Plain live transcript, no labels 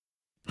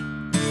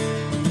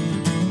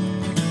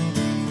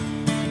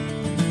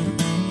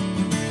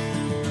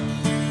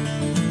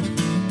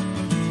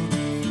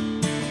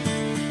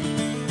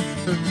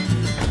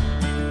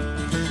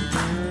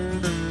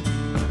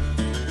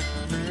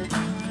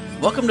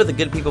Welcome to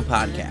the Good People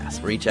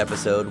Podcast, where each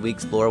episode we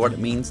explore what it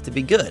means to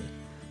be good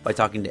by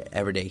talking to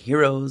everyday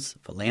heroes,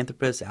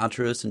 philanthropists,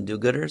 altruists, and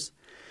do-gooders.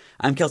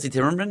 I'm Kelsey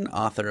Timmerman,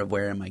 author of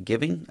Where Am I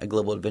Giving? A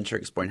global adventure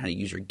exploring how to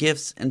use your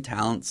gifts and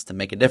talents to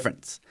make a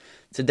difference.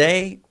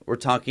 Today, we're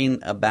talking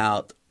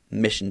about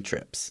mission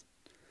trips.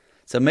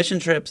 So mission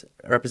trips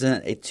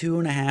represent a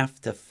 $2.5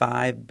 to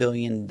 $5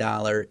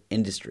 billion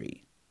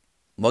industry.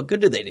 What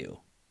good do they do?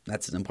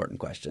 That's an important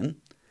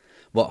question.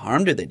 What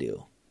harm do they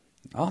do?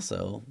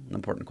 Also an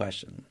important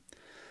question.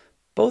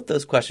 Both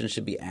those questions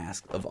should be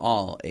asked of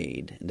all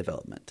aid and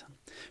development.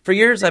 For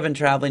years, I've been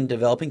traveling to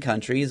developing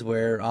countries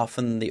where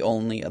often the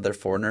only other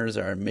foreigners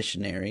are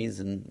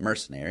missionaries and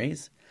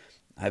mercenaries.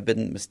 I've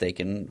been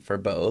mistaken for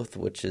both,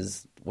 which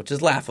is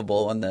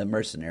laughable in the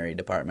mercenary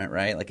department,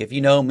 right? Like if you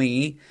know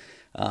me,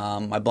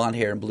 my blonde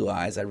hair and blue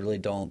eyes, I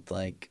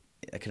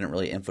couldn't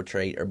really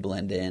infiltrate or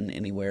blend in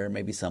anywhere.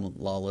 Maybe some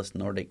lawless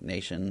Nordic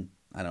nation.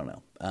 I don't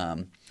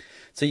know.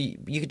 So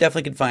you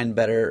definitely could find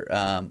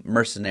better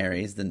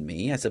mercenaries than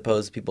me. I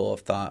suppose people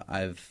have thought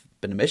I've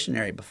been a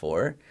missionary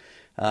before.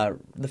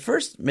 The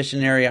first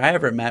missionary I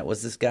ever met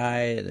was this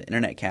guy at an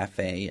internet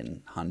cafe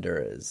in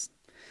Honduras.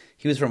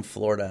 He was from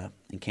Florida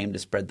and came to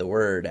spread the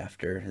word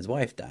after his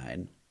wife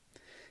died.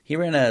 He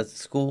ran a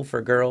school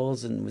for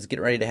girls and was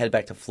getting ready to head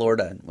back to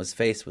Florida and was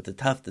faced with the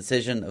tough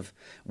decision of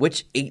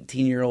which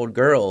 18-year-old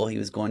girl he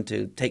was going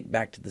to take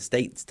back to the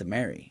States to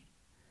marry.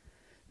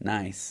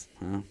 Nice,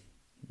 huh?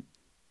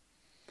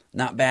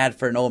 Not bad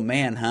for an old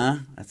man, huh?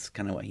 That's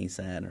kind of what he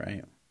said,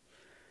 right?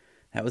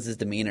 That was his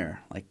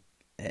demeanor,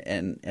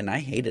 and I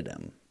hated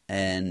him.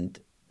 And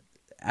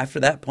after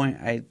that point,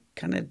 I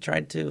kind of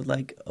tried to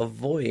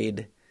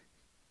avoid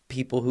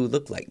people who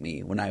looked like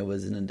me when I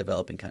was in a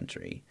developing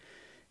country.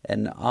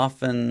 And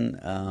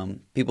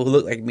often, people who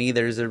look like me,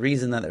 there's a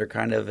reason that they're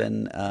kind of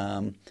in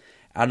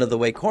out of the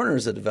way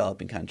corners of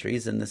developing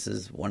countries, and this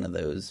is one of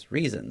those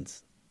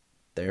reasons.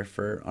 They're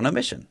on a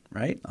mission,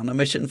 right? On a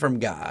mission from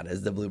God,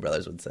 as the Blue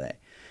Brothers would say.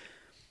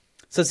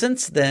 So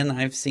since then,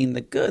 I've seen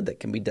the good that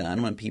can be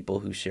done when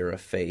people who share a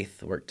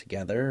faith work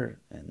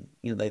together, and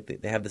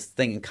they have this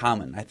thing in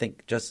common. I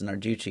think Justin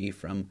Arducci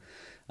from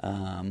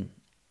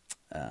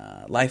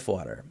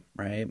LifeWater,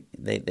 right?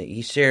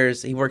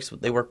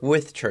 They work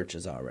with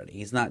churches already.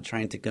 He's not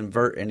trying to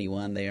convert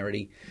anyone. They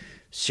already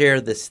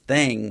share this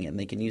thing, and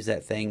they can use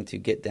that thing to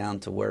get down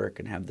to work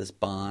and have this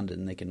bond,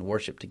 and they can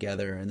worship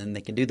together, and then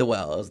they can do the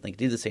wells, and they can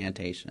do the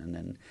sanitation.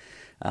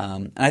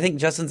 And I think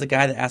Justin's a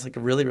guy that asks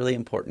really, really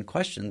important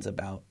questions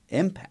about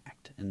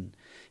impact. And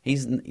he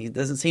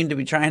doesn't seem to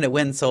be trying to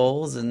win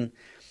souls, and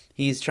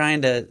he's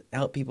trying to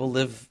help people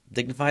live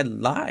dignified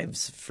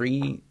lives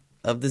free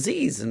of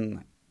disease.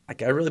 And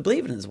I really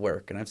believe in his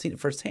work, and I've seen it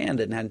firsthand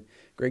and had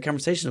great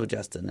conversations with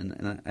Justin,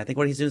 and I think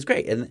what he's doing is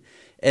great.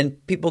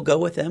 And people go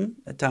with him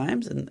at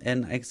times,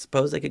 and I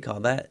suppose they could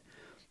call that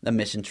a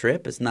mission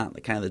trip. It's not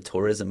the kind of the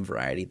tourism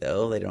variety,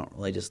 though. They don't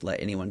really just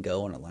let anyone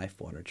go on a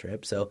LifeWater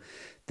trip. So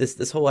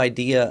this whole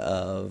idea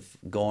of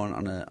going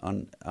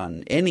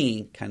on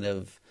any kind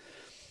of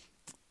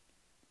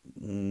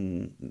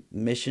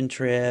mission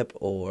trip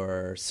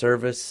or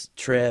service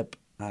trip,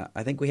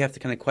 I think we have to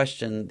kind of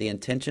question the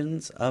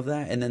intentions of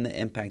that and then the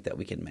impact that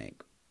we can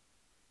make.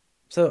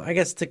 So I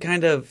guess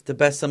to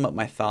best sum up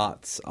my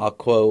thoughts, I'll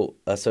quote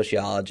a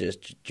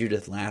sociologist,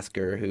 Judith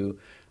Lasker, who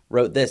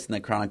wrote this in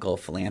the Chronicle of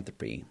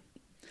Philanthropy.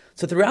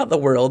 So throughout the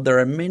world, there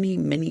are many,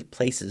 many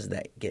places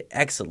that get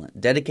excellent,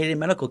 dedicated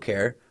medical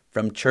care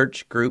from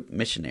church group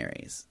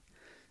missionaries.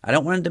 I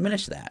don't want to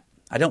diminish that.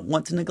 I don't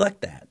want to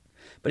neglect that.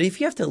 But if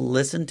you have to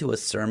listen to a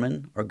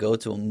sermon or go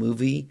to a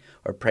movie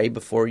or pray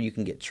before you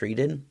can get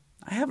treated,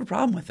 I have a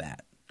problem with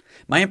that.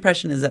 My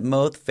impression is that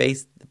most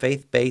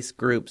faith-based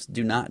groups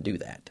do not do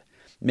that.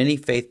 Many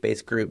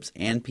faith-based groups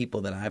and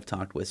people that I've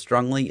talked with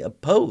strongly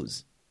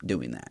oppose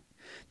doing that.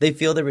 They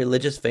feel that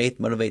religious faith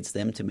motivates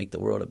them to make the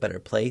world a better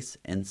place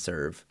and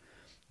serve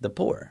the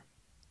poor.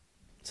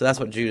 So that's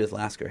what Judith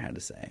Lasker had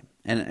to say.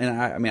 And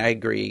I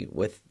agree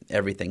with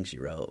everything she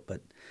wrote,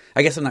 but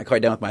I guess I'm not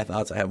quite done with my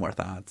thoughts. I have more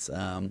thoughts.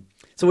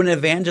 So when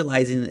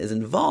evangelizing is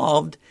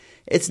involved,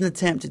 it's an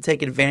attempt to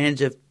take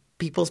advantage of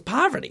people's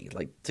poverty,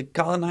 to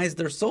colonize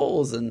their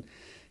souls. And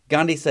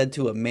Gandhi said,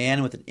 to a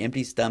man with an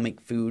empty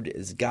stomach, food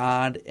is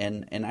God.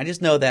 And I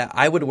just know that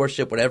I would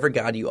worship whatever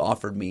God you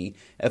offered me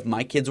if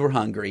my kids were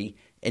hungry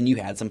and you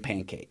had some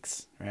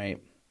pancakes,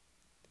 right?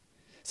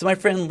 So my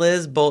friend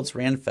Liz Boltz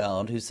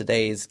Ranfeld, who's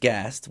today's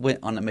guest, went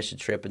on a mission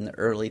trip in the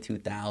early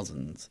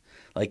 2000s,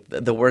 like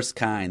the worst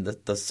kind,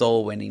 the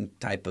soul-winning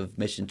type of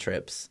mission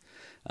trips.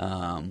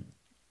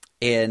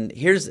 And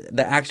here's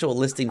the actual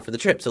listing for the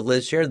trip. So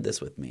Liz shared this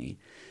with me.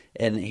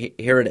 And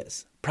here it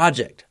is.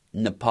 Project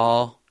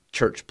Nepal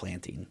Church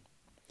Planting.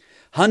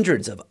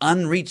 Hundreds of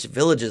unreached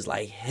villages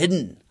lie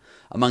hidden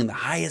among the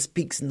highest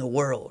peaks in the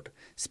world.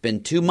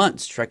 Spend 2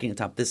 months trekking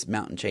atop this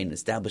mountain chain,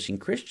 establishing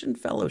Christian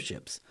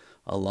fellowships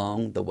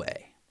along the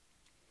way.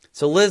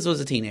 So Liz was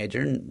a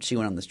teenager, and she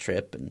went on this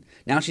trip, and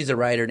now she's a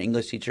writer and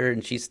English teacher,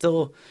 and she's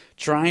still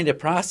trying to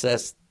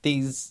process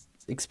these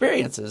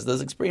experiences,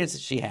 those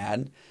experiences she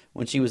had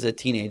when she was a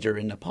teenager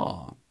in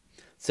Nepal.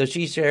 So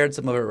she shared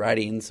some of her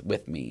writings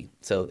with me.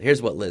 So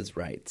here's what Liz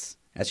writes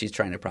as she's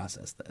trying to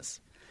process this.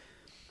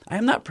 I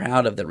am not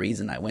proud of the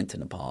reason I went to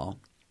Nepal.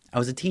 I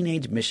was a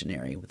teenage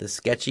missionary with a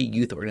sketchy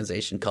youth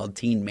organization called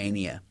Teen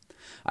Mania.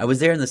 I was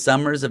there in the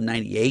summers of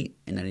 98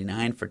 and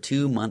 99 for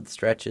 2-month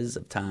stretches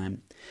of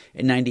time.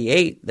 In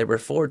 98, there were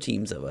 4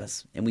 teams of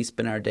us, and we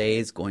spent our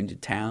days going to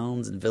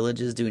towns and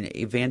villages doing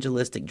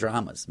evangelistic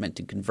dramas meant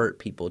to convert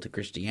people to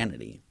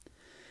Christianity.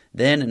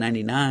 Then in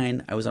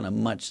 99, I was on a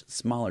much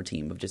smaller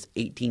team of just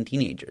 18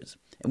 teenagers,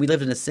 and we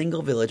lived in a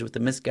single village with the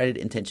misguided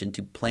intention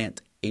to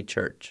plant a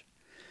church.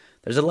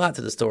 There's a lot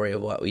to the story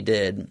of what we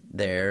did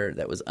there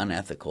that was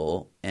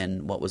unethical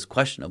and what was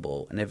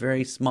questionable, and a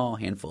very small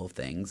handful of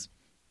things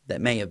that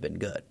may have been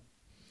good.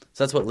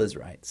 So that's what Liz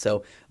writes.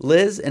 So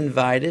Liz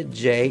invited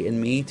Jay and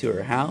me to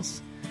her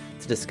house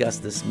to discuss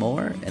this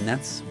more, and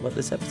that's what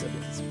this episode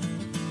is.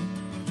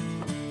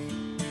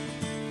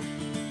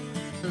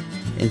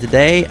 And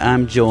today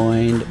I'm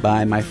joined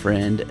by my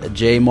friend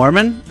Jay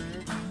Mormon.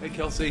 Hey,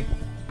 Kelsey.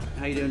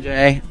 How you doing,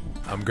 Jay?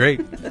 I'm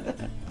great.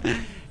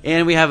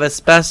 And we have a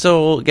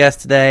special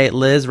guest today,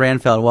 Boltz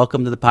Ranfeld.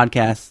 Welcome to the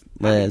podcast,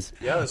 Liz.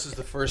 Yeah, this is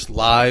the first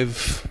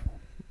live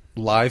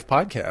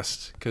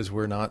podcast because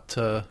we're not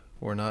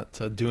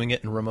doing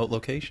it in remote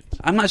locations.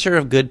 I'm not sure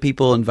if good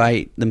people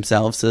invite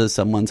themselves to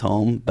someone's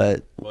home,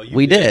 but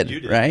we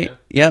did, right?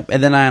 Yeah. Yep.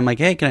 And then I'm like,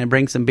 hey, can I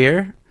bring some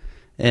beer?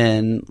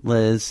 And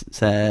Liz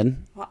said,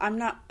 well, I'm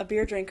not a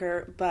beer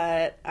drinker,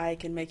 but I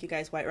can make you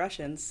guys White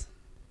Russians.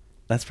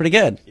 That's pretty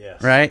good,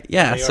 yes. Right?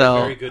 Yeah,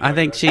 so I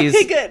think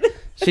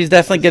she's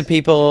definitely good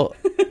people,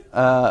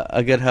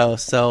 a good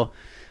host. So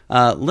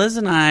Liz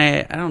and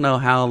I don't know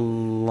how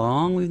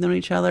long we've known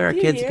each other. Our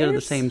kids go to the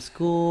same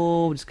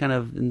school, just kind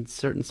of in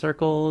certain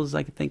circles.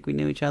 I think we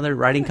knew each other,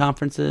 writing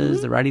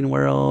conferences, the writing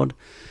world.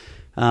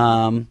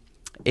 And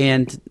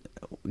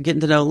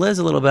getting to know Liz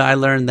a little bit, I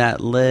learned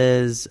that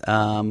Liz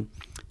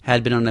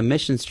had been on a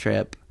missions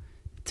trip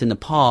to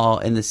Nepal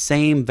in the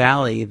same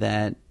valley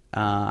that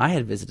I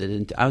had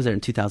visited. I was there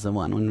in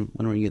 2001.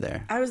 When were you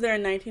there? I was there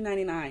in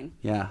 1999.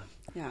 Yeah.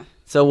 Yeah.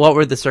 So what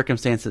were the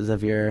circumstances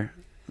of your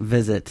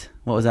visit?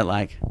 What was that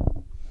like?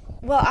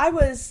 Well, I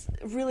was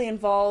really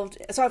involved.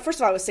 So first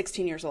of all, I was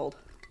 16 years old,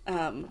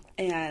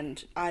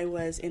 and I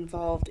was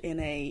involved in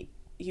a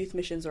youth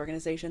missions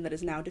organization that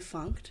is now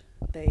defunct.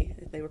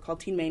 They were called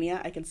Teen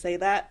Mania. I can say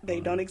that.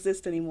 They don't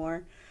exist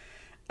anymore.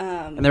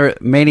 And there were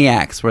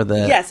maniacs.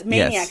 Maniacs.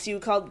 Yes. You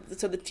called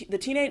the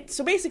teenage.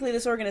 So basically,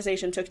 this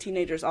organization took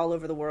teenagers all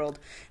over the world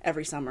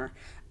every summer,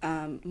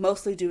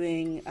 mostly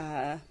doing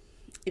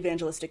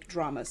evangelistic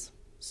dramas.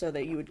 So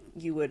that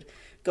you would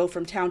go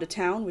from town to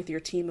town with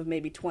your team of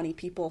maybe 20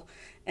 people,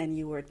 and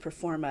you would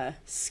perform a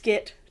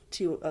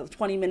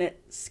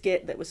 20-minute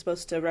skit that was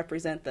supposed to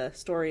represent the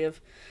story of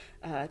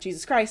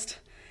Jesus Christ,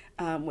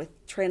 with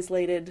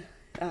translated.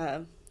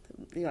 It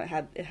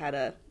had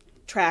a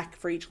track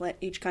for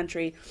each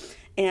country,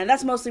 and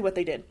that's mostly what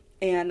they did.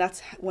 And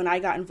that's when I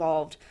got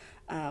involved.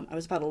 I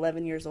was about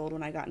 11 years old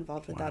when I got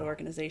involved with that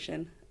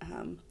organization,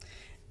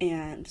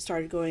 and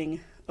started going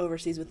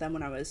overseas with them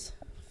when I was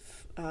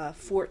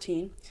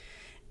 14,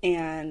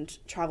 and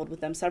traveled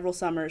with them several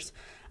summers.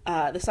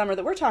 The summer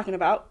that we're talking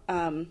about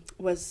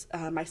was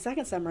my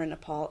second summer in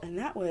Nepal, and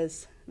that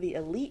was the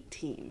elite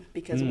team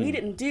because we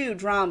didn't do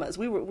dramas.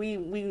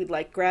 We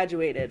like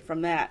graduated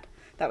from that.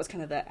 That was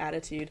kind of the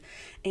attitude,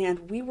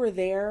 and we were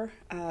there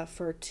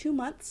for 2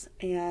 months,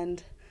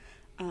 and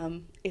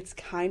it's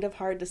kind of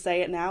hard to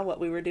say it now what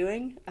we were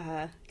doing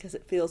because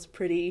it feels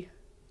pretty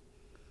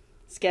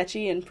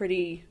sketchy and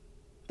pretty.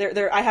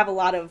 There. I have a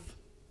lot of.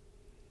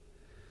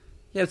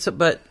 Yeah,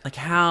 but like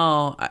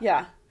how?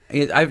 Yeah.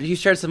 You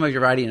shared some of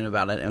your writing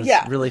about it. It was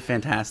really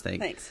fantastic.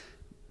 Thanks.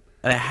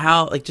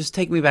 How? Like, just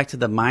take me back to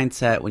the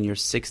mindset when you're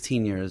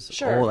 16 years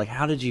old. Like,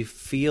 how did you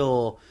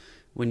feel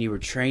when you were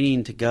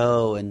training to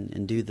go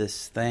and do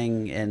this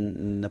thing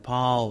in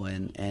Nepal,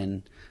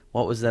 and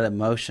what was that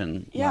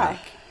emotion like?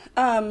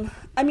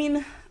 I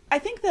mean, I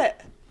think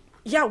that,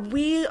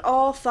 we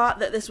all thought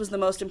that this was the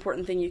most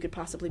important thing you could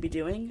possibly be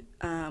doing.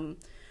 And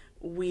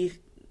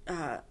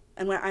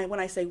when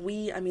I say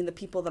we, I mean the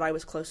people that I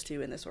was close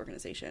to in this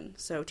organization.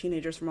 So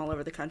teenagers from all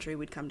over the country,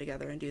 we'd come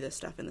together and do this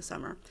stuff in the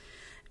summer.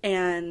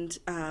 And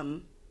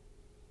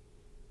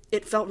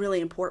it felt really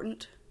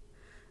important.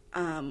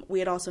 We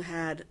had also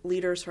had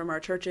leaders from our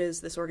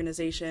churches, this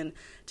organization,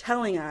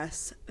 telling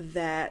us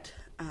that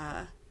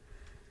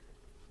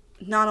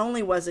not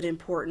only was it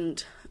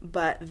important,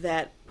 but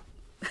that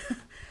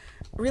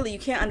really you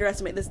can't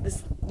underestimate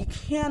this. You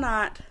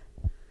cannot.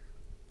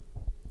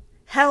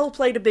 Hell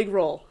played a big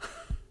role.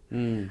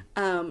 And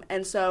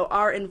so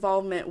our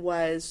involvement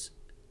was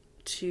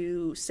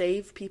to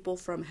save people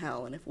from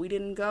hell. And if we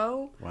didn't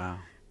go,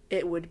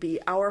 it would be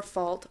our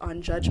fault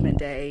on Judgment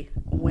Day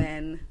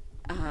when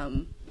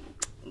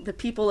the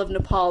people of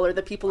Nepal or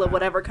the people of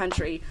whatever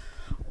country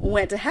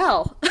went to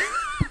hell.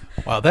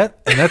 Wow,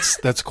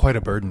 that's quite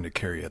a burden to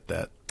carry at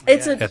that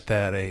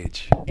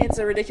age. It's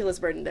a ridiculous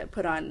burden to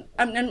put on.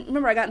 And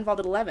remember, I got involved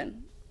at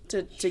 11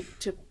 to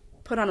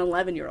put on an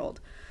 11-year-old.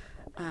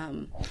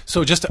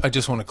 So I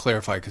just want to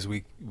clarify, because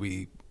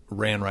we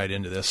ran right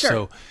into this. Sure.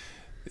 So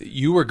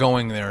you were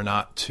going there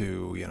not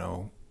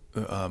to,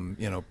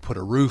 put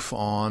a roof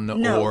on,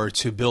 No. or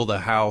to build a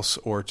house,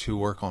 or to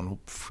work on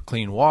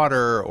clean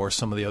water, or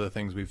some of the other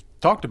things we've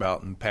talked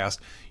about in the past.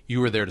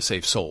 You were there to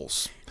save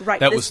souls. Right.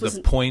 That was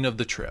the point of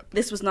the trip.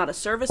 This was not a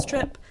service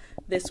trip.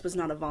 This was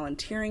not a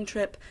volunteering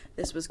trip.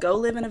 This was go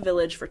live in a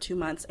village for 2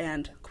 months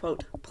and,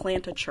 quote,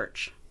 plant a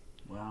church.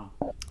 Wow.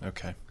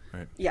 Okay.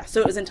 Right. Yeah,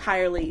 so it was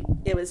entirely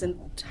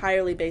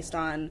based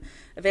on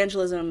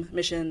evangelism,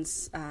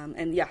 missions,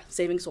 and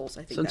saving souls.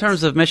 I think. So in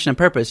terms of mission and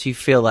purpose, you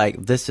feel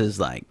like this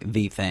is like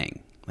the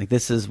thing. Like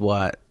this is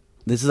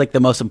like the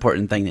most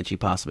important thing that you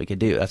possibly could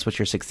do. That's what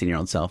your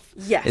 16-year-old self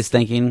is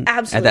thinking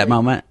Absolutely. at that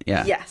moment.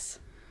 Yeah. Yes.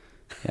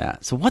 Yeah.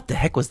 So what the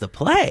heck was the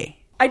play?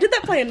 I did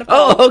that play in Nepal.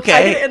 Oh, okay.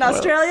 I did it in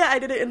Australia. I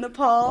did it in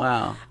Nepal.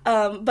 Wow.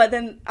 But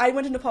then I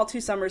went to Nepal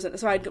 2 summers,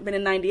 so I'd been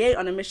in '98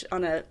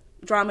 on a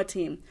drama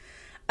team.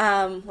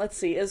 Let's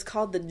see. It was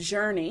called The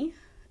Journey,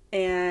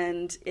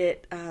 and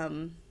it.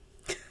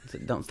 Is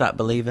it Don't Stop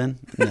Believing?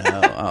 No.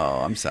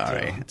 Oh, I'm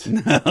sorry. Do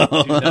not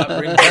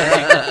bring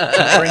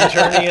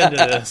Journey into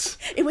this.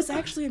 It was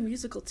actually a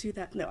musical too.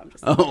 No, I'm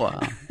just. Oh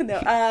wow.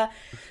 No.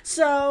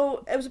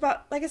 So it was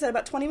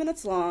about 20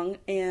 minutes long,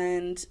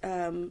 and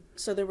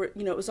so there were,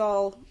 it was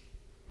all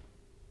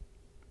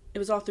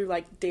through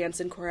like dance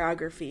and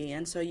choreography,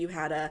 and so you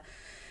had a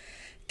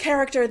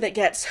character that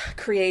gets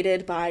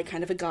created by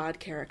kind of a god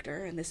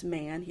character, and this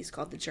man, he's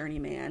called the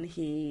Journeyman.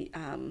 He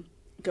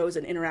goes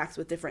and interacts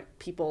with different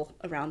people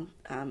around.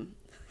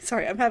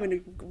 Sorry, I'm having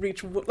to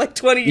reach like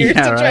 20 years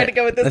to try to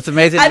go with this. That's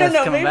amazing. I don't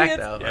know. Coming Maybe back,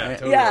 it's though, yeah, right?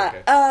 totally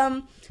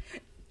yeah.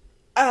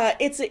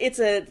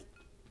 Okay.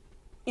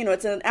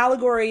 It's an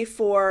allegory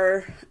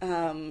for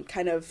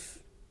kind of,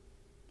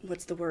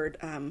 what's the word?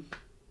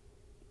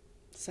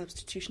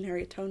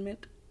 Substitutionary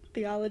atonement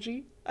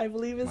theology, I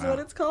believe is what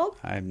it's called.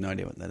 I have no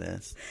idea what that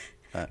is.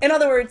 In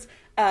other words,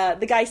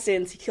 the guy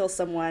sins, he kills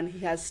someone, he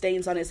has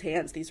stains on his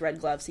hands, these red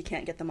gloves, he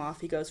can't get them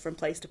off, he goes from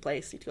place to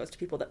place, he goes to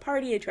people that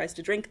party, he tries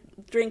to drink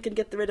and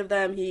get rid of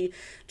them, he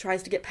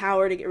tries to get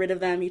power to get rid of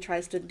them, he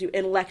tries to do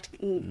intellect,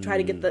 try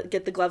to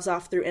get the gloves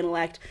off through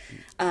intellect.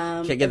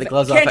 Can't get the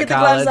gloves can't off get at the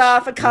college. gloves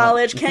off at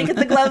college, can't get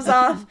the gloves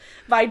off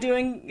by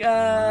doing,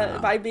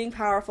 by being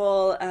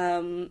powerful,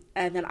 and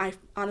then I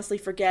honestly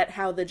forget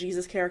how the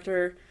Jesus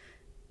character,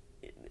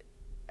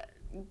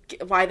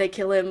 why they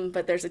kill him,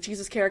 but there's a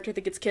Jesus character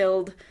that gets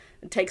killed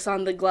and takes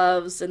on the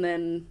gloves and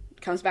then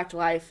comes back to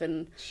life,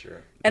 and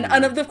Sure. and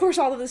of course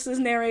all of this is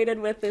narrated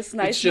with this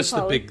nice. It's just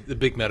Nepali. the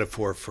big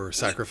metaphor for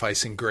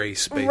sacrificing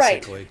grace,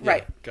 basically.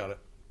 Right. Got it.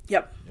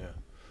 Yep. Yeah.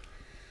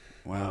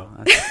 Wow,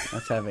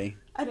 that's heavy.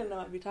 I didn't know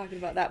I'd be talking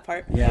about that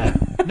part. Yeah.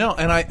 No,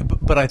 and I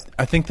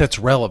think that's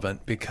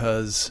relevant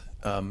because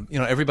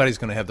everybody's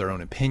going to have their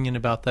own opinion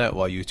about that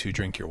while you two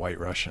drink your White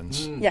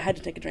Russians. Yeah, I had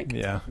to take a drink.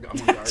 Yeah.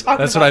 Talking That's about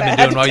what I've been that, I had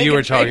doing to while take you a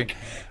were talking.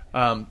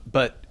 drink.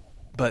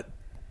 But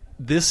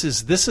this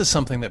is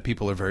something that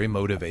people are very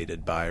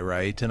motivated by,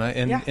 right?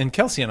 And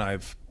Kelsey and I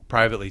have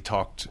privately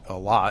talked a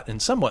lot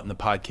and somewhat in the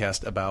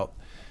podcast about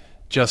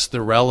just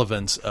the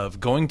relevance of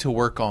going to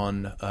work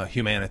on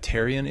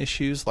humanitarian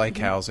issues like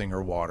housing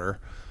or water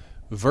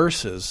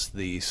versus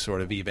the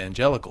sort of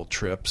evangelical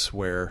trips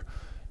where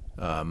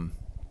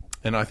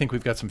and I think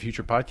we've got some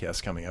future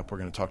podcasts coming up. We're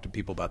going to talk to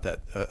people about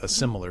that, a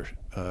similar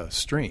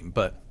stream.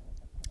 But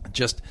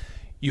just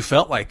you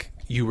felt like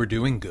you were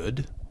doing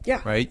good,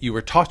 right? You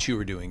were taught you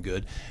were doing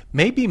good,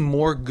 maybe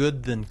more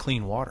good than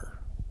clean water.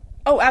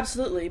 Oh,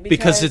 absolutely.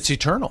 Because it's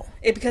eternal.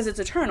 Because it's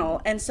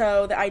eternal. And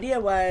so the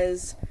idea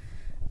was,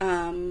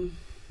 we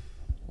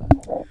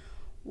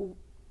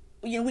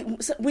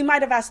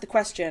might have asked the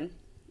question.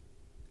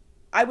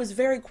 I was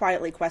very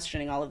quietly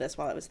questioning all of this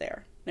while I was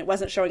there. It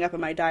wasn't showing up in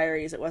my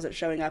diaries. It wasn't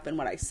showing up in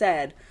what I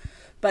said.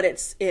 But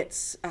it's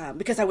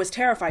because I was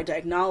terrified to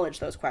acknowledge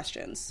those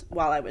questions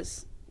while I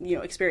was,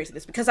 experiencing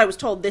this. Because I was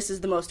told this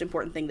is the most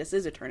important thing. This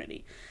is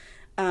eternity.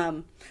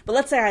 But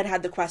let's say I'd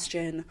had the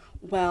question,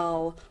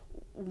 well,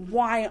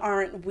 why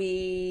aren't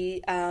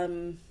we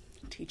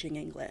teaching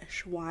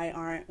English? Why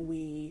aren't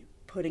we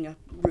putting a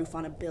roof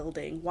on a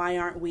building? Why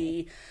aren't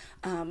we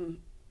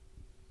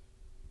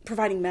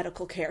providing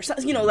medical care? So,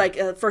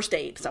 like first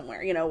aid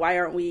somewhere. Why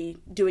aren't we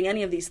doing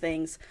any of these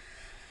things?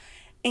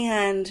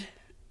 And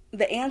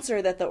the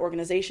answer that the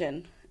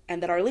organization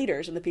and that our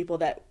leaders and the people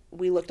that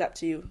we looked up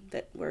to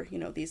that were,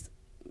 these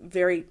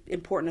very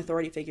important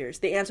authority figures,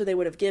 the answer they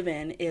would have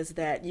given is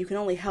that you can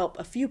only help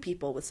a few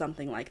people with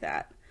something like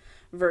that.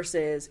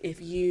 Versus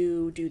if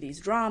you do these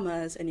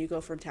dramas and you go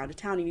from town to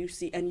town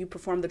and you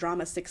perform the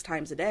drama 6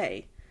 times a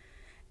day,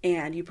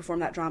 and you perform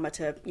that drama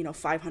to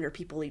 500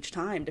 people each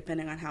time,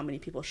 depending on how many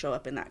people show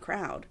up in that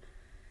crowd,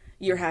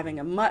 you're having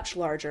a much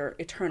larger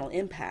eternal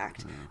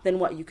impact than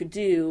what you could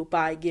do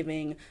by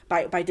digging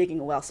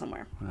a well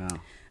somewhere.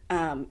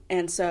 Wow.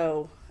 And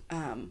so,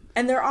 and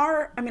there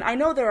are, I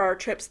know there are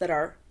trips that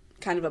are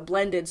kind of a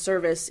blended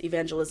service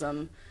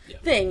evangelism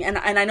thing, and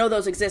I know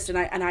those exist, and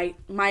I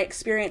my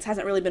experience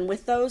hasn't really been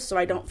with those, so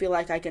I don't feel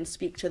like I can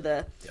speak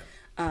to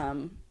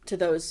to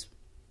those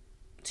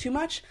too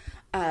much.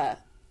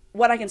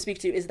 What I can speak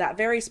to is that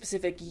very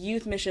specific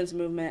youth missions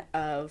movement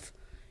of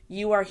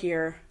you are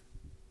here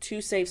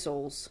to save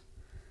souls.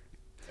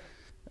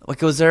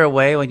 Like, was there a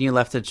way when you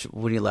left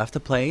a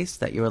place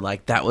that you were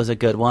like, that was a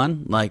good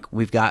one? Like,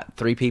 we've got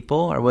 3 people,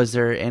 or was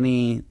there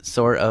any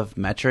sort of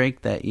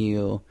metric that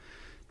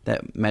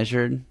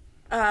measured?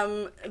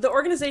 The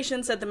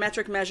organization said the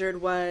metric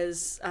measured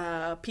was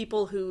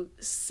people who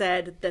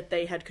said that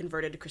they had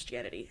converted to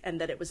Christianity, and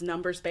that it was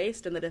numbers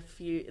based, and that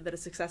that a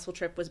successful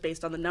trip was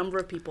based on the number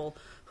of people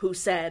who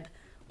said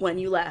when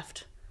you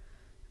left,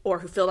 or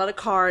who filled out a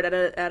card at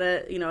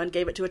a and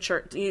gave it to a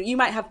church. You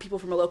might have people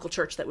from a local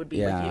church that would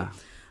be with you.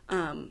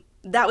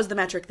 That was the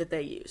metric that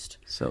they used.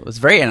 So it was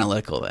very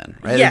analytical then,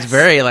 right? Yes. It's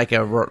very like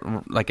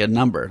a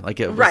number,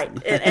 like it was... Right.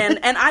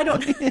 And I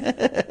don't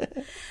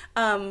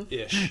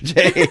ish.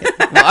 Jay,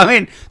 well, I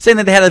mean, saying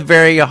that they had a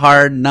very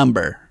hard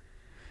number.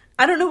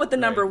 I don't know what the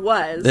number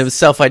was. It was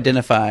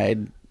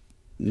self-identified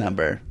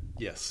number.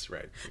 Yes,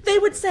 right. Exactly. They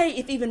would say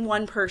if even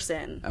one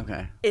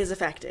person is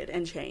affected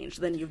and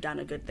changed, then you've done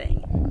a good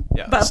thing.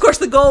 Yeah. But of course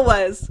the goal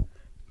was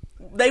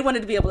they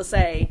wanted to be able to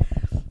say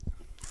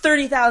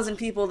 30,000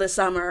 people this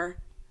summer,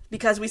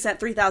 because we sent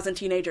 3,000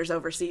 teenagers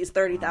overseas,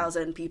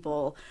 30,000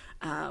 people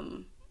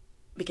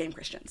became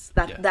Christians.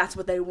 That's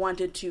what they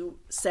wanted to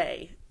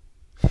say.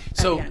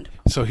 So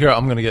here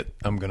I'm going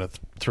to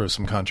throw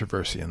some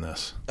controversy in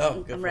this.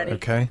 Oh, I'm ready.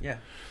 Okay. Yeah.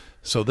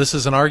 So this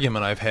is an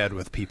argument I've had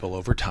with people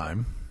over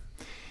time,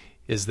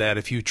 is that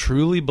if you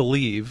truly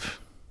believe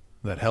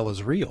that hell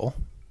is real,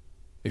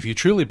 if you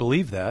truly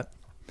believe that,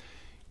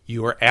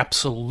 you are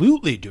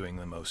absolutely doing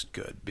the most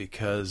good,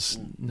 because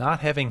not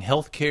having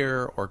health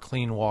care or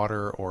clean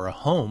water or a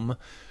home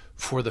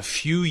for the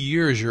few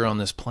years you're on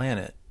this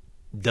planet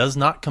does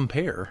not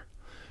compare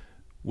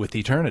with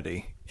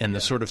eternity and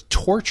the sort of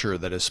torture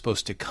that is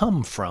supposed to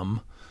come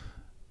from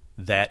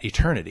that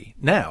eternity.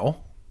 Now,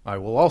 I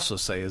will also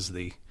say, as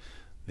the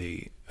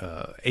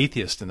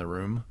atheist in the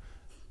room,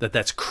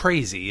 that's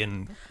crazy,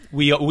 and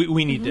we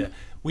need to.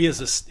 We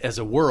as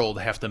a world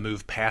have to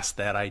move past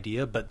that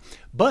idea,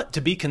 but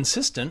to be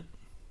consistent,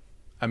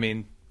 I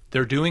mean,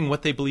 they're doing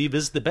what they believe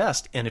is the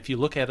best, and if you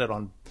look at it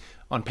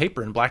on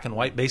paper in black and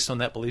white based on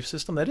that belief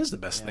system, that is the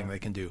best thing they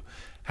can do.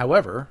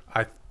 However,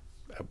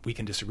 we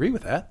can disagree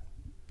with that.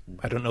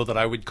 I don't know that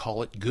I would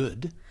call it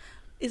good.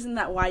 Isn't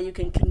that why you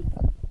can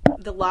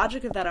the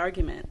logic of that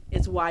argument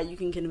is why you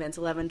can convince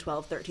 11,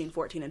 12, 13,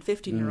 14, and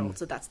 15-year-olds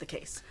that that's the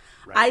case.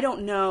 Right. I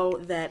don't know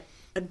that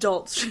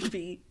adults should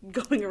be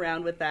going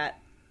around with that.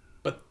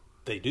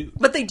 They do.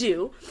 But they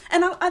do.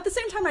 And at the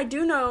same time, I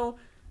do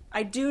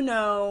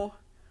know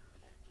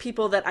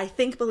people that I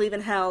think believe in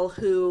hell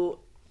who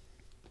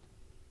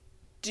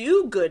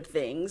do good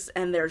things,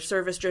 and they're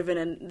service-driven,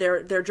 and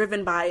they're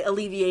driven by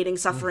alleviating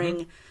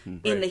suffering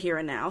in the here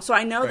and now. So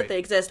I know that they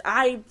exist.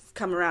 I've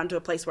come around to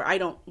a place where I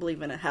don't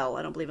believe in a hell.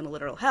 I don't believe in a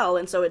literal hell,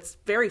 and so it's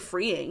very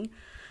freeing.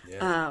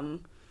 Yeah.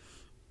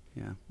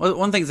 Well,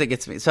 one thing that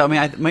gets me. So, I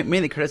mean, many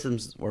of the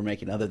criticisms we're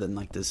making, other than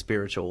like the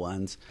spiritual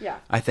ones,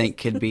 I think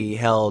could be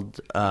held,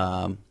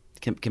 can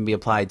be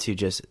applied to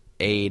just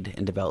aid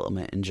and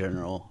development in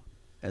general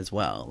as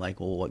well. Like,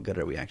 well, what good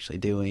are we actually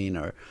doing?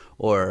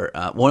 Or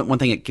one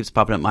thing that keeps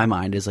popping up in my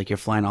mind is like you're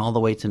flying all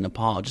the way to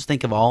Nepal. Just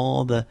think of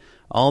all the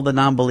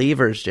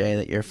non-believers, Jay,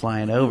 that you're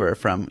flying over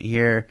from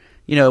here.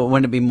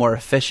 Wouldn't it be more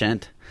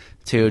efficient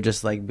to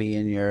just like be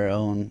in your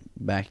own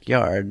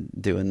backyard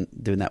doing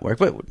that work?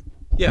 But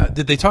yeah,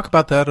 did they talk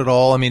about that at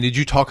all? I mean, did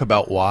you talk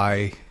about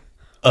why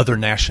other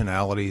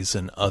nationalities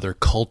and other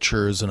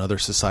cultures and other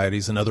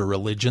societies and other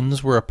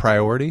religions were a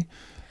priority?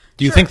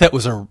 Do you think that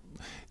was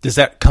does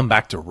that come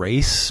back to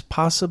race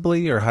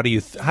possibly, or how do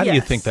you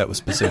think that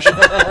was positioned?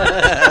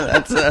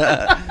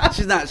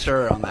 She's not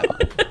sure on that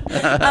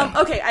one.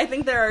 Okay, I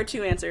think there are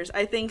two answers.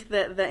 I think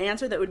that the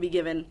answer that would be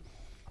given,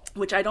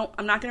 which I'm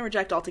not going to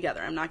reject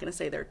altogether. I'm not going to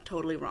say they're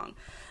totally wrong.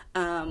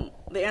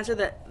 The answer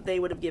that they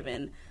would have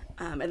given,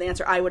 and the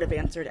answer I would have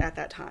answered at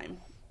that time,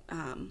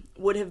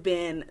 would have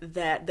been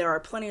that there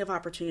are plenty of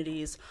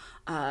opportunities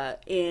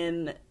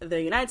in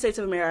the United States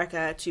of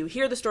America to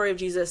hear the story of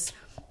Jesus,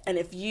 and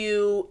if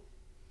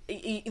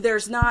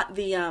there's not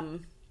the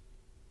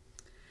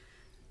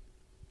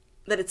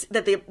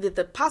that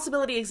the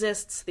possibility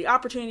exists, the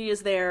opportunity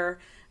is there,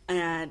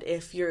 and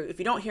if you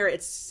don't hear it,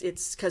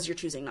 it's because you're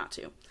choosing not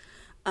to.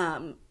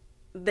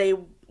 They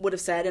would have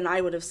said, and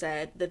I would have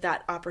said,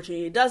 that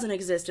opportunity doesn't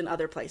exist in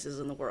other places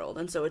in the world,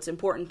 and so it's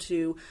important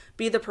to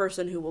be the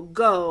person who will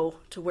go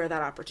to where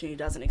that opportunity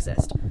doesn't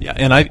exist. Yeah,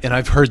 and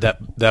I've heard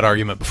that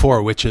argument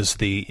before, which is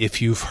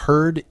if you've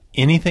heard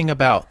anything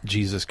about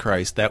Jesus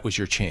Christ, that was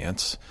your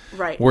chance.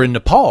 Right. Where in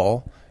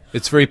Nepal,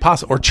 it's very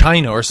possible, or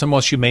China, or somewhere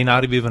else you may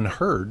not have even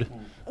heard.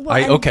 Well,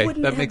 I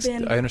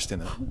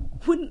understand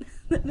that.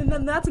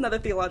 And that's another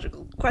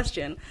theological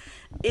question.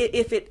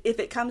 If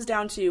it comes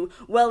down to,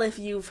 well, if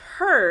you've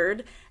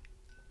heard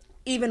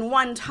even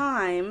one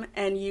time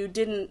and you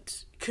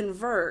didn't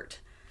convert,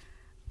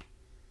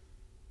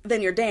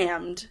 then you're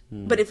damned.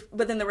 But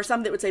then there were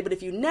some that would say, but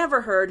if you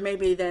never heard,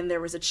 maybe then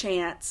there was a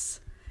chance.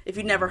 If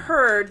you'd never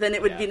heard, then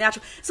it would be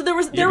natural. So there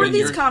were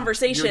these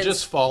conversations. You're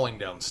just falling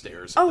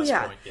downstairs. At this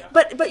yeah. point. Yeah.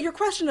 But your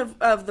question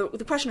of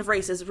the question of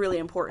race is really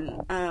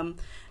important,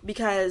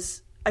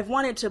 because I've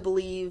wanted to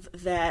believe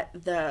that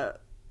the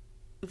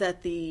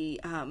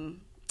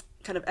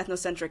kind of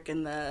ethnocentric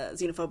and the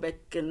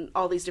xenophobic and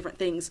all these different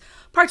things,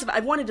 parts of it,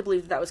 I've wanted to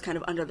believe that was kind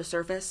of under the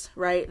surface,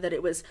 right? That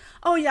it was,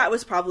 it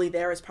was probably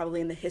there, it's probably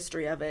in the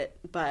history of it,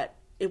 but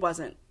it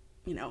wasn't,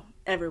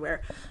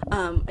 everywhere.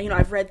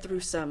 I've read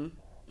through some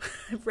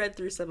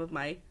of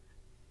my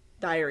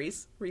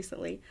diaries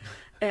recently,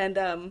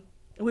 and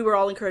we were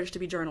all encouraged to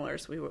be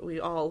journalers. We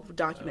all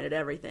documented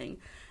everything,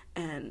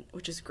 and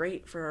which is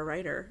great for a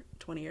writer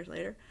 20 years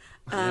later.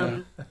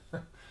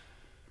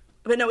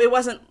 But no, it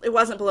wasn't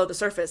below the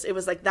surface. It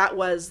was like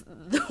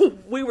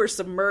we were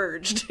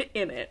submerged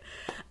in it.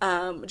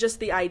 Just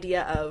the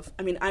idea of,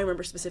 I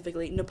remember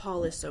specifically,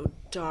 Nepal is so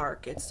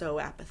dark, it's so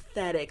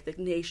apathetic, the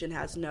nation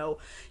has no,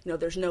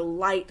 there's no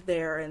light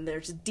there, and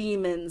there's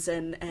demons,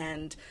 and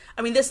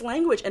this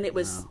language, and it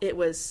was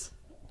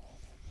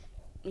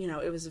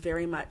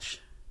very much,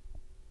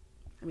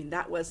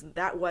 that was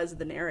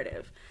the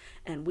narrative,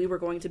 and we were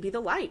going to be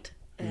the light,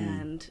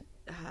 and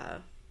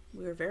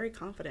we were very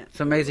confident.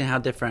 It's amazing how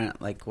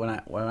different. Like when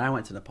I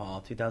went to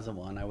Nepal,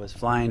 2001, I was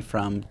flying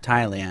from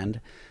Thailand.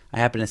 I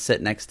happened to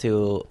sit next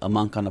to a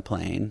monk on a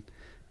plane,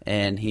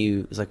 and he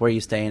was like, "Where are you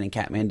staying in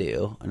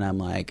Kathmandu?" And I'm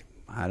like,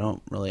 "I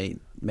don't really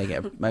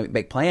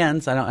make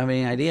plans. I don't have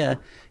any idea."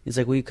 He's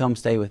like, "Will you come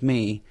stay with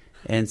me?"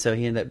 And so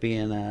he ended up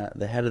being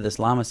the head of this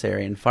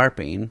lamasery in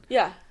Pharping.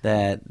 Yeah.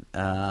 That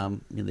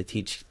they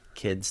teach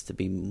kids to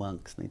be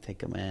monks, and they take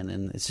them in,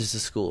 and it's just a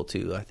school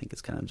too. I think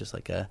it's kind of just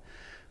like a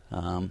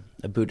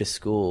Buddhist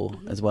school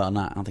as well.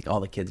 I don't think all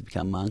the kids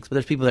become monks, but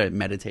there's people that are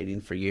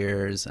meditating for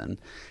years,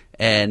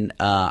 and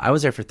I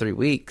was there for 3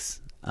 weeks,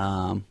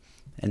 and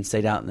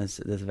stayed out in this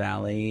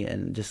valley,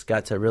 and just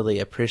got to really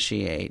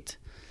appreciate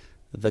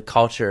the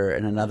culture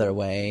in another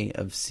way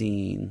of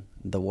seeing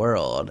the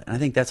world. And I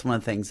think that's one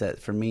of the things that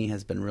for me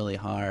has been really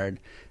hard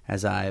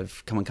as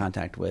I've come in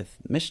contact with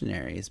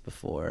missionaries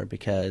before,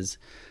 because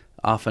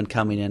often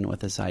coming in with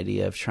this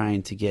idea of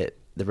trying to get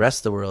the rest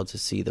of the world to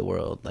see the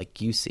world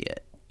like you see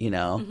it.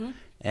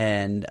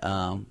 And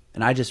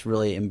I just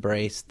really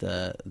embraced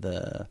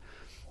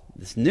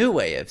this new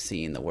way of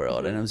seeing the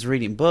world. And I was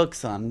reading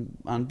books on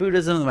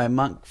Buddhism that my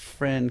monk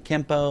friend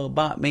Kempo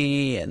bought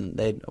me, and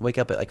they'd wake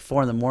up at like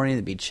 4 a.m,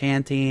 they'd be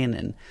chanting.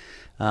 And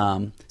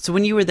so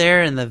when you were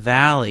there in the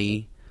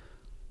valley,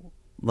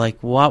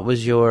 like, what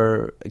was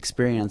your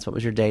experience? What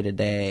was your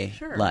day-to-day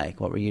like?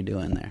 What were you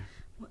doing there?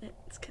 Well,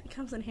 it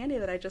comes in handy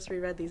that I just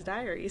reread these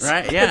diaries.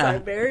 Right, yeah.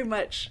 I'm very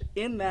much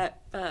in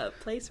that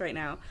place right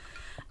now.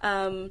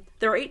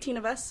 There were 18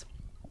 of us,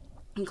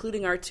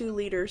 including our 2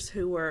 leaders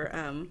who were,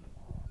 I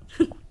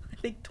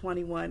think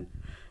 21.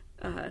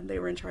 They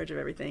were in charge of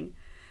everything.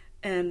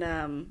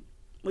 And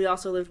we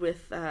also lived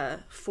with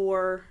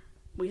 4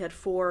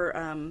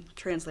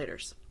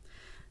 translators,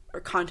 or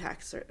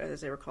contacts,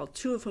 as they were called,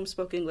 2 of whom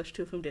spoke English,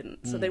 2 of whom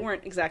didn't. So they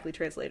weren't exactly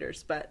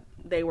translators, but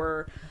they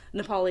were 2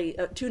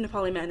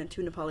 Nepali men and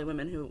 2 Nepali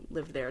women who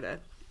lived there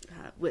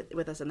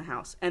with us in the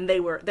house. And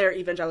they're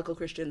evangelical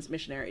Christians,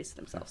 missionaries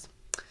themselves.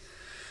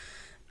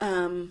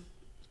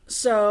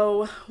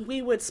 So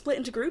we would split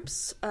into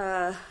groups.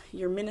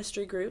 Your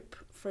ministry group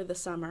for the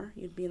summer,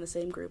 you'd be in the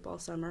same group all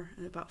summer,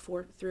 about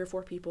 3 or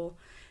 4 people,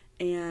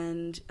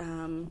 and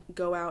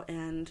go out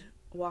and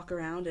walk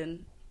around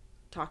and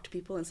talk to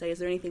people and say, is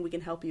there anything we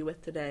can help you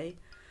with today?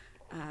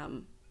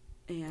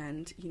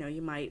 And,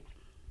 you might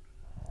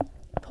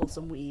pull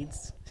some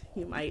weeds.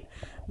 You might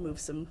move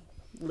some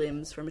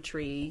limbs from a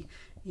tree.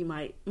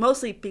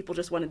 Mostly people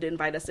just wanted to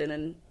invite us in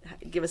and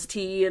give us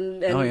tea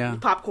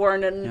and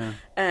popcorn and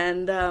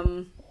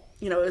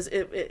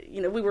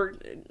we were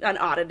an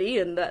oddity,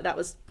 and that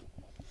was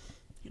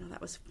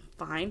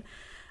fine.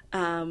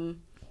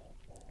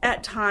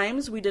 At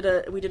times we did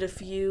a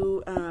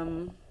few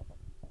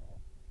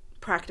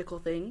practical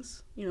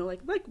things,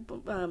 like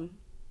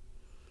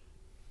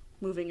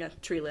moving a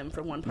tree limb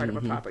from one part of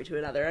a property to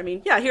another.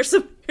 Here's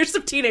some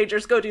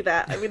teenagers, go do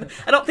that.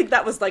 I don't think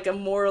that was like a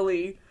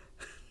morally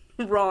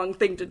wrong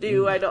thing to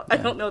do. I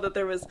don't know that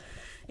there was,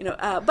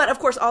 but of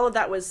course all of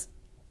that was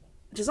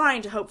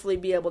designed to hopefully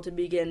be able to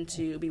begin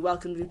to be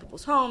welcomed in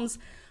people's homes,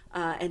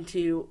 and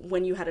to,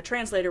 when you had a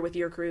translator with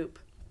your group,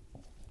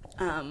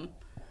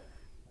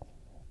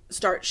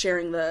 start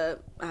sharing the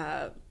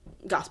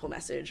gospel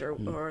message or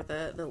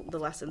the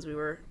lessons we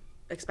were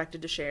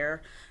expected to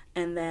share,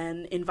 and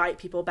then invite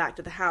people back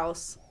to the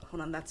house.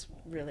 Hold on, that's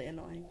really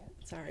annoying.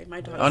 Sorry,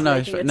 my dog's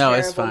making a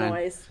terrible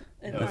noise.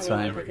 It's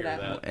fine. Pick it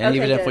up. And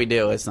even if we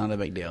do, it's not a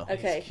big deal.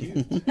 Okay.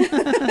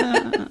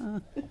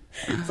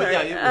 But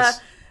yeah,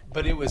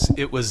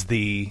 it was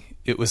the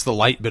it was the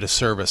light bit of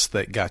service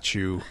that got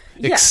you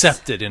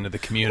accepted into the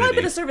community. Light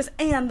bit of service,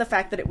 and the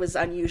fact that it was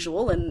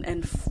unusual,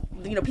 and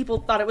people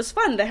thought it was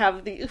fun to have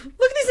look at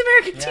these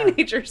American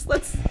teenagers.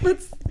 Let's.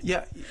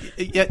 Yeah.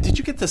 Did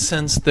you get the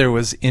sense there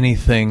was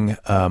anything?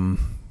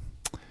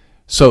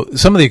 So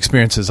some of the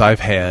experiences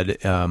I've had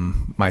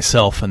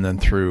myself, and then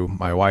through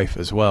my wife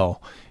as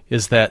well,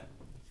 is that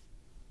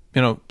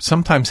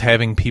sometimes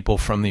having people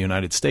from the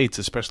United States,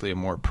 especially a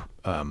more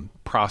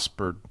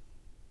prospered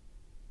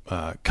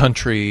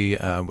country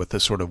with the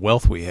sort of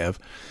wealth we have,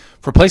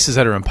 for places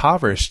that are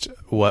impoverished,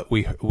 what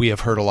we have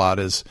heard a lot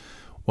is,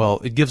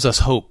 well, it gives us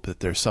hope that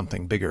there's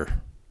something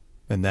bigger,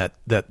 and that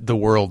the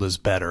world is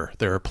better.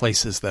 There are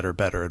places that are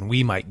better, and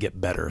we might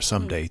get better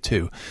someday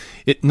too.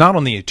 It not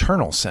on the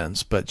eternal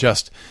sense, but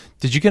just,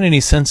 did you get any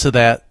sense of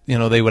that?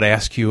 They would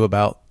ask you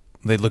about,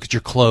 they'd look at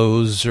your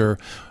clothes, or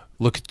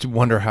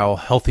wonder how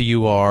healthy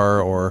you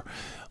are, or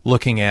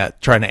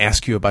trying to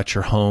ask you about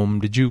your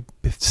home. Did you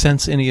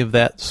sense any of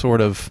that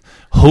sort of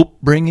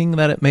hope-bringing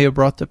that it may have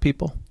brought to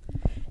people?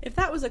 If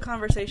that was a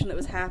conversation that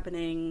was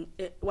happening,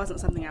 it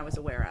wasn't something I was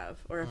aware of.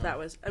 Or if that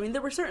was,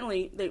 there were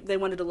certainly, they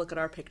wanted to look at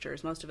our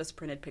pictures. Most of us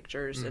printed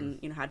pictures and,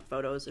 had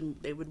photos, and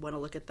they would want to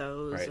look at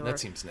those. Right, that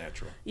seems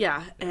natural.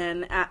 Yeah,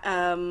 and,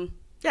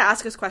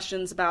 ask us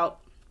questions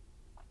about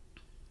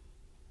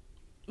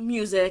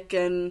music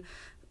and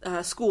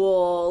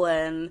school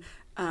and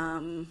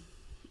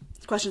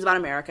questions about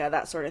America,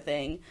 that sort of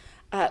thing.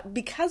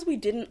 Because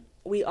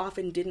we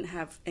often didn't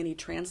have any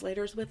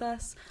translators with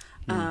us,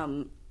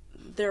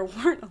 there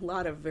weren't a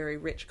lot of very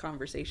rich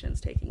conversations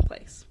taking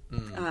place.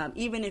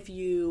 Even if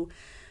you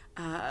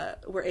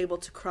were able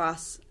to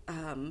cross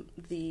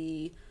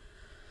the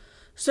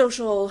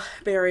social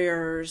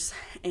barriers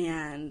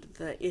and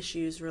the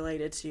issues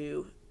related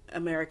to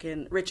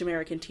rich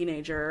American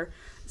teenager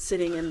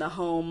sitting in the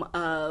home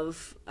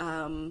of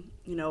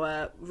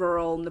a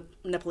rural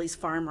Nepalese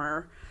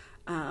farmer,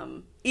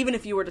 even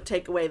if you were to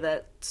take away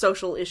the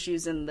social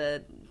issues and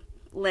the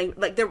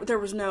language, there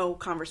was no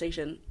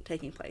conversation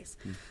taking place.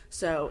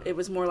 So it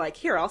was more like,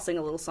 here, I'll sing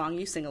a little song,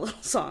 you sing a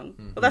little song.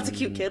 Well, that's a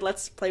cute kid,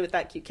 let's play with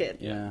that cute kid.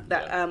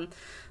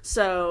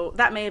 So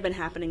that may have been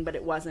happening, but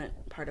it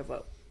wasn't part of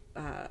what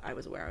I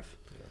was aware of.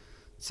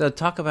 So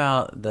talk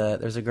about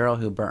there's a girl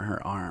who burnt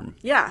her arm.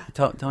 Yeah.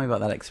 Tell me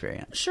about that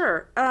experience.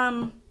 Sure.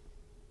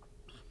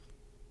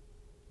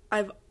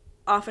 I've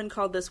often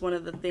called this one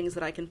of the things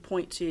that I can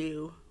point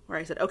to where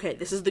I said, okay,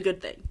 this is the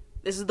good thing.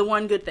 This is the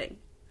one good thing.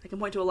 I can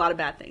point to a lot of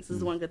bad things. This is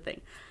the one good thing.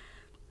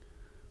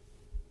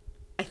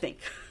 I think.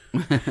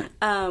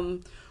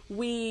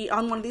 We,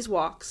 on one of these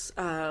walks,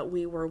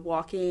 we were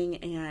walking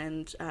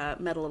and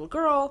met a little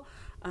girl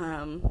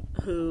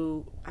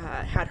who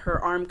had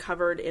her arm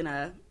covered in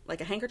a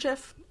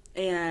handkerchief,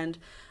 and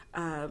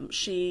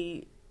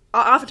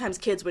oftentimes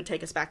kids would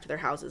take us back to their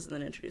houses and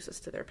then introduce us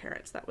to their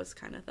parents. That was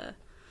kind of the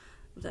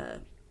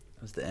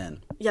That was the end.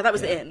 Yeah, that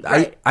was the end.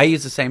 Right. I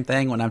use the same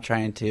thing when I'm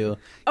trying to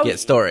get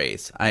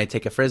stories. I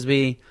take a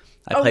Frisbee,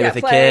 I play with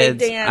the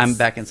kids, dance. I'm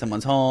back in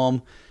someone's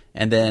home,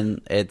 and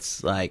then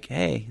it's like,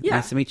 hey,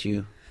 nice to meet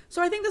you.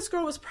 So I think this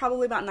girl was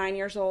probably about 9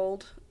 years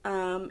old,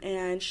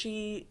 and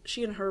she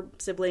and her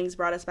siblings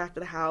brought us back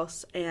to the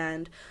house,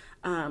 and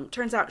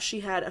turns out she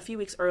had, a few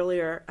weeks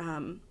earlier,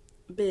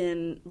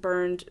 been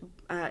burned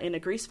in a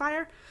grease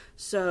fire.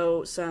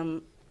 So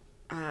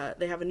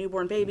they have a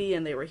newborn baby,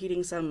 and they were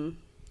heating some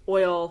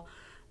oil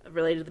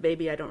related to the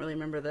baby. I don't really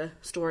remember the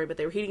story, but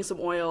they were heating some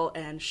oil,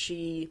 and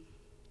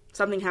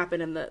something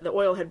happened, and the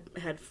oil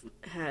had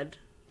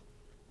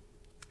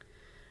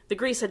the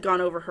grease had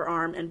gone over her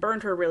arm and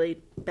burned her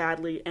really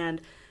badly.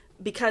 And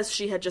because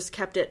she had just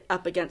kept it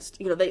up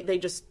against,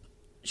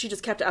 she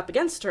just kept it up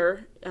against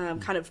her,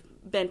 kind of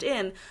bent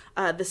in,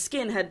 the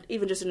skin had,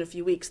 even just in a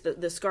few weeks,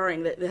 the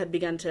scarring that had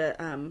begun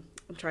to, I'm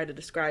trying to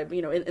describe,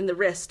 in the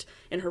wrist,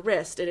 in her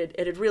wrist, it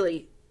had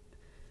really,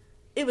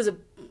 it was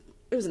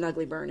an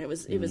ugly burn. It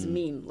was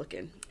mean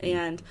looking.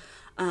 And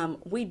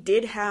we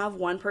did have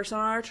one person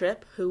on our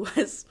trip who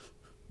was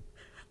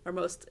our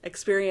most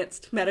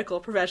experienced medical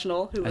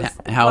professional.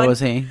 How old was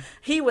he?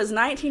 He was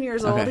 19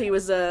 years old. Okay. He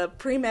was a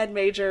pre-med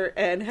major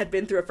and had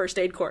been through a first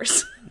aid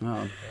course.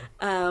 Oh.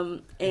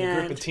 And a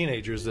group of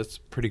teenagers, that's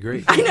pretty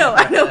great. I know.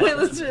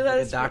 That's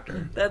a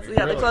doctor. That's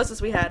the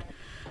closest we had.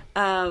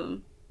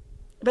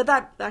 But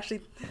that actually,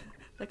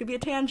 that could be a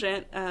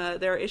tangent.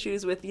 There are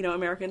issues with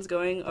Americans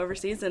going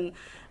overseas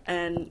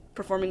and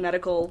performing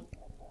medical,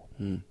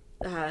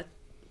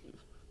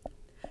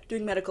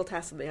 doing medical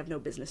tests that they have no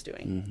business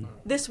doing. Mm-hmm.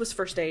 This was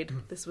first aid.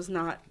 This was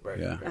not. Right.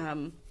 Yeah.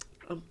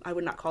 I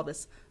would not call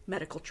this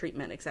medical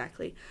treatment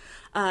exactly.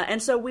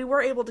 And so we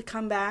were able to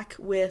come back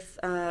with.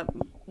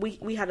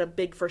 We had a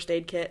big first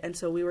aid kit, and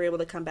so we were able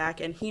to come back,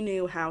 and he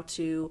knew how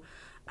to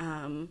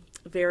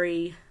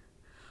very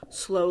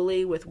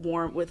slowly with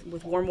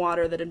warm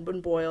water that had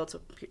been boiled,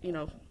 so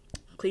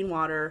clean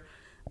water,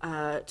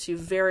 to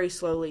very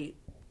slowly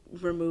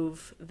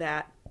remove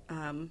that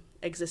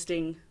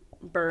existing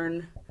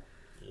burn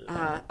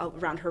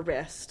around her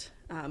wrist,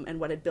 and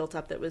what had built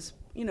up that was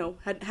she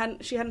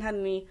hadn't had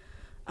any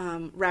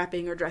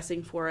wrapping or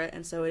dressing for it,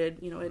 and so it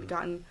had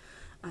gotten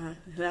it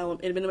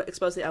had been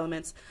exposed to the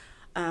elements,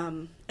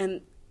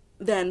 and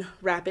then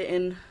wrap it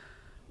in.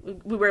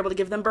 We were able to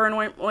give them burn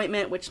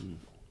ointment, which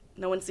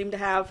no one seemed to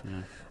have.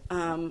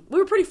 Yeah. We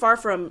were pretty far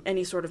from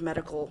any sort of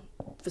medical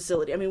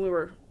facility. I mean, we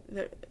were.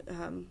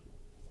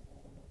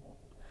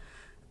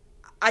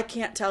 I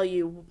can't tell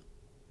you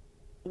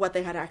what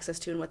they had access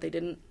to and what they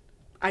didn't.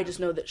 I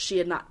just know that she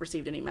had not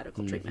received any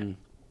medical treatment.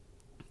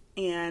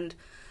 And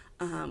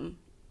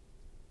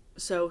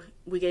so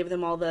we gave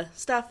them all the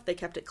stuff. They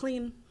kept it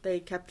clean. They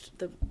kept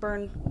the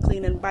burn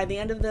clean. And by the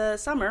end of the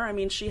summer, I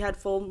mean, she had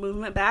full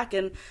movement back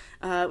and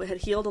had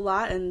healed a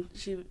lot. And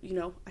she,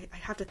 I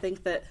have to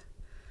think that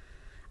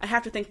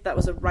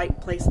was the right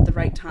place at the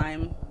right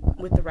time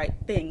with the right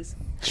things.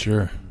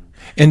 Sure.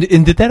 And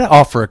did that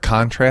offer a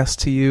contrast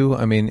to you?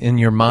 I mean, in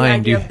your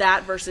mind, the idea of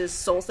that versus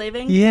soul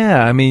saving.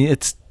 Yeah, I mean,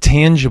 it's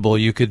tangible.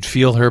 You could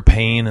feel her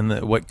pain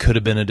and what could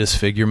have been a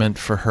disfigurement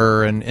for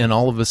her, and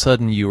all of a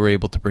sudden, you were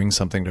able to bring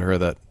something to her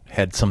that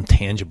had some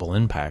tangible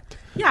impact.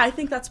 Yeah, I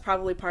think that's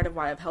probably part of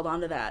why I've held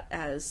on to that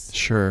as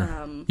sure.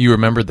 You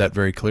remembered that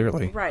very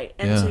clearly, right?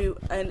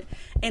 And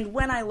and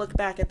when I look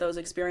back at those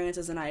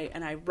experiences and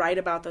I write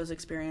about those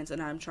experiences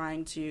and I'm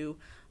trying to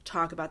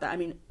talk about that. I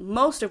mean,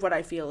 most of what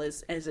I feel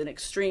is an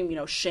extreme,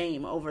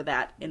 shame over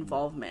that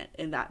involvement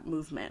in that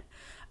movement.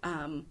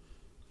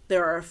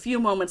 There are a few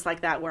moments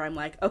like that where I'm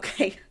like,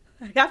 okay,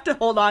 I have to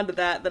hold on to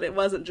that it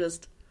wasn't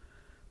just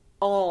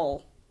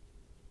all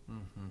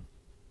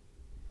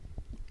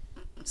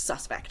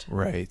suspect.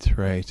 Right.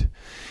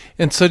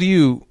 And so do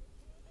you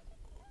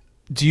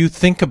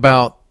think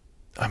about,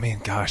 I mean,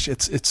 gosh,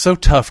 it's so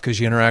tough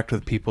because you interact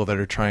with people that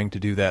are trying to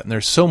do that, and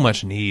there's so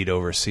much need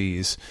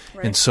overseas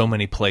in so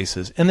many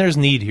places, and there's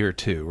need here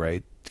too,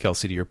 right,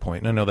 Kelsey? To your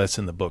point, and I know that's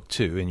in the book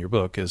too. In your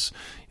book, is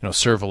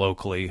serve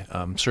locally.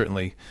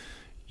 Certainly,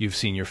 you've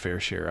seen your fair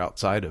share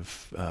outside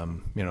of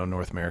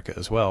North America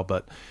as well.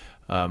 But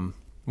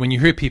when you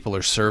hear people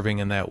are serving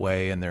in that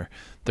way and they're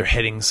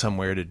heading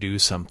somewhere to do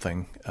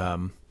something,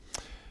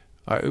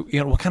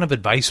 what kind of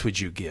advice would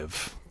you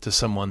give to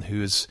someone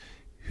who's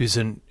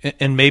and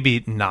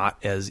maybe not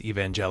as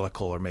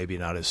evangelical or maybe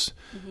not as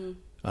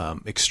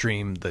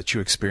extreme that you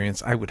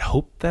experience? I would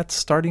hope that's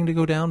starting to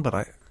go down, but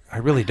I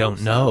really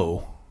don't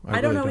know.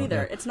 I don't know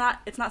either. It's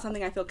not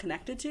something I feel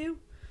connected to,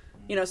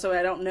 so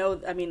I don't know.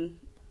 I mean,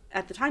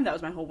 at the time that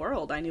was my whole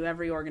world. I knew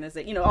every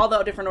organization, all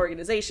the different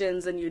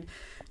organizations, and you'd,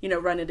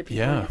 run into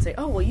people and you'd say,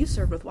 oh, well, you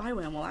served with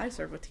YWAM. Well, I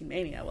served with Teen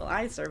Mania. Well,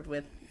 I served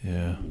with,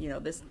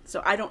 this.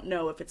 So I don't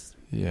know if it's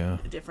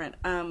different.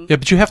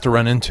 But you have to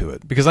run into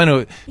it because I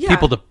know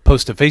people that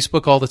post to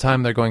Facebook all the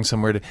time. They're going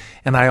somewhere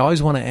and I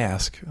always want to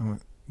ask,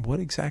 what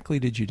exactly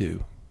did you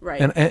do? Right.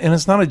 And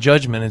it's not a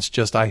judgment. It's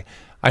just, I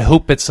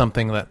hope it's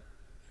something that,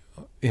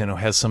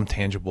 has some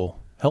tangible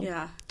help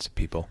to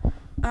people.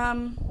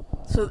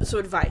 So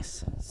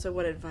advice. So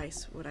what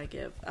advice would I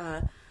give?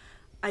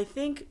 I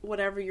think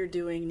whatever you're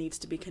doing needs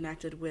to be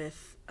connected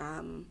with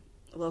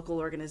local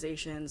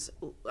organizations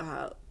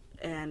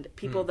and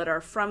people that are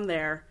from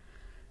there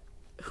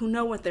who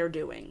know what they're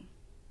doing.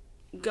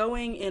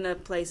 Going in a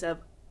place of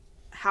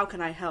how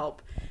can I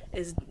help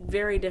is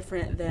very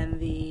different than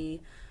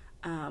the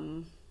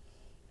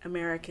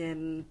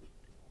American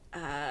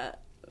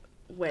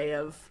way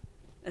of,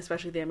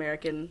 especially the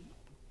American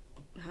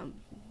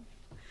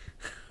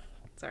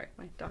sorry,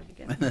 my dog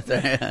again.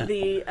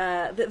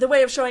 The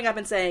way of showing up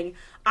and saying,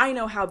 I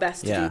know how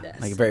best to do this.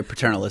 Like a very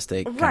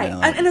paternalistic. Right.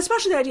 And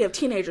especially the idea of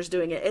teenagers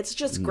doing it. It's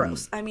just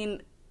gross. I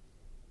mean,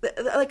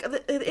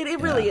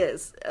 it really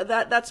is.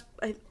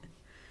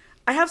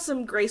 I have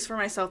some grace for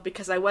myself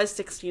because I was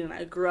 16 and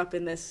I grew up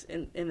in this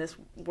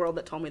world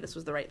that told me this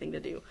was the right thing to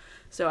do.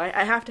 So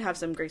I have to have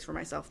some grace for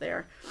myself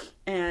there.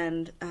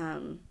 And,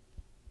 and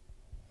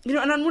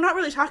we're not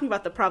really talking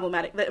about the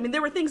problematic. I mean,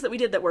 there were things that we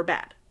did that were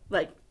bad.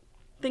 Like,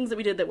 things that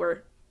we did that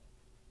were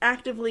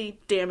actively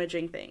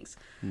damaging things.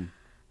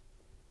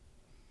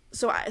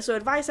 So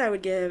advice I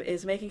would give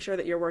is making sure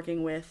that you're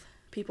working with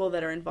people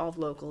that are involved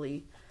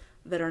locally,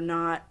 that are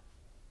not,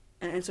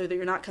 and so that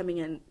you're not coming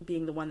in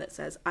being the one that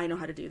says, I know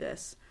how to do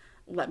this,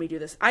 let me do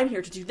this, I'm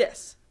here to do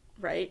this,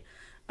 right?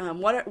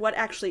 What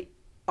actually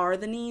are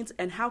the needs,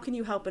 and how can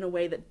you help in a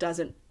way that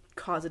doesn't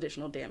cause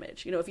additional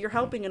damage? If you're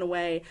helping in a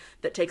way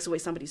that takes away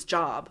somebody's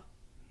job,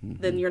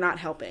 then you're not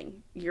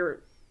helping.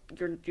 You're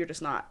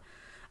just not.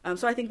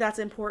 So I think that's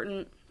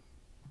important.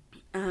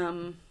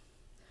 Honestly,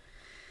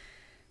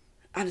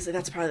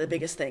 that's probably the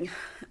biggest thing.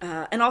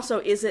 And also,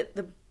 is it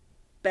the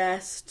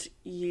best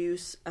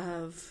use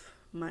of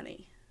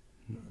money?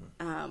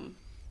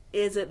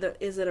 Is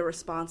it a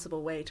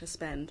responsible way to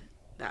spend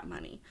that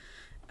money?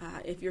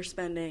 If you're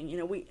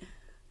spending, we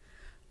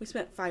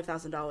spent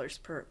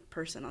 $5,000 per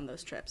person on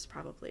those trips,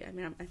 probably. I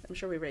mean, I'm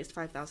sure we raised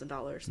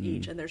 $5,000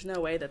 each, and there's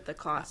no way that the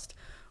cost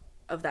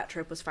of that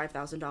trip was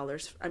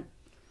 $5,000.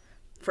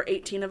 For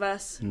 18 of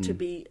us to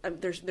be,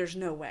 there's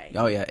no way.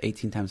 Oh yeah,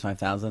 18 times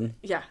 5,000.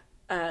 Yeah,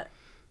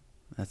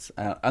 that's.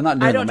 I'm not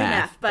doing I don't the do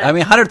math. math, but I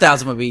mean,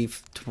 100,000 would be.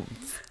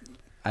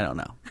 I don't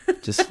know.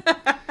 Just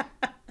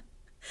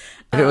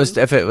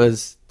If it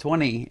was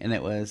 20 and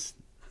it was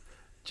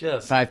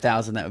just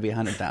 5,000, that would be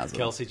 100,000.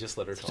 Kelsey, just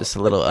let her talk. Just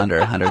a little under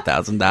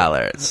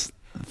 $100,000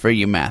 for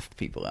you math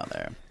people out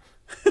there.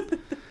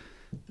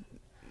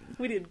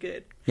 We did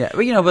good. Yeah,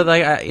 but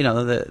like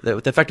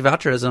the effective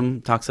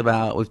altruism talks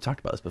about. We've talked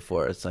about this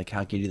before. It's like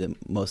how can you do the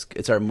most?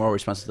 It's our moral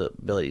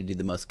responsibility to do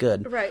the most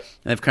good. Right.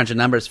 And if crunching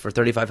numbers for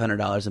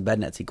 $3,500 in bed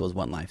nets equals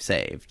one life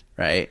saved,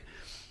 right?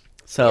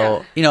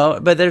 So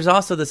but there's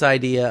also this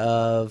idea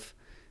of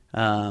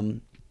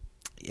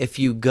if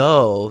you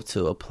go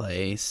to a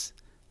place,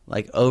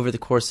 like over the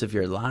course of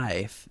your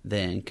life,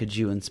 then could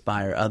you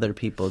inspire other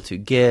people to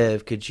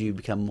give? Could you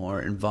become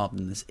more involved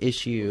in this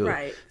issue?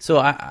 Right. So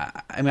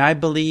I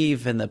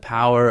believe in the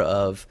power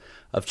of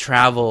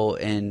travel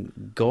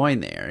and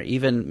going there.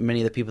 Even many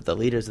of the people, the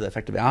leaders of the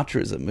effective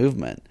altruism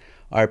movement,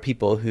 are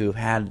people who've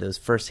had those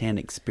firsthand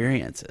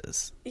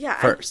experiences. Yeah.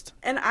 First.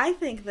 And I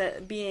think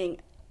that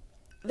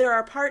there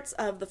are parts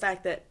of the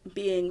fact that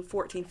being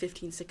 14,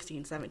 15,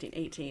 16, 17,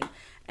 18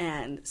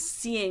 and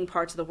seeing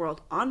parts of the world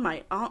on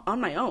my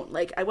own.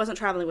 Like, I wasn't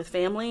traveling with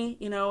family,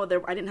 I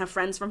didn't have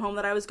friends from home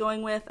that I was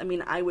going with. I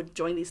mean, I would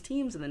join these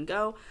teams and then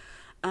go.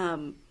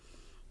 That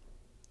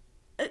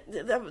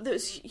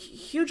was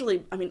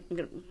hugely,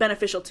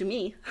 beneficial to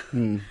me.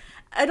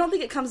 I don't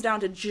think it comes down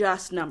to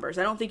just numbers.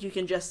 I don't think you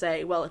can just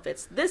say, well, if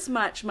it's this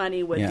much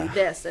money would do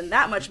this and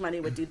that much money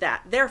would do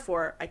that.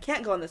 Therefore, I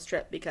can't go on this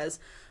trip because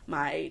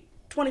my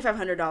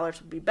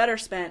 $2,500 would be better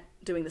spent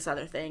doing this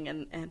other thing.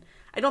 And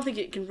I don't think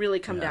it can really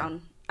come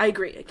down. I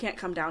agree. It can't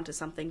come down to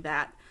something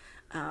that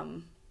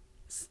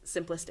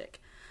simplistic.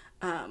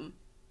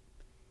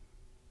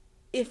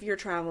 If you're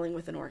traveling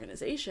with an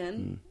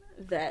organization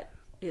that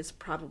is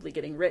probably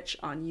getting rich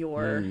on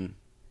your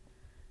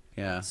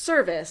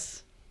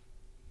service.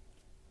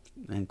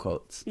 In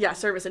quotes. Yeah,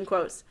 service in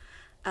quotes.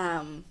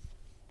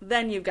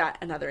 Then you've got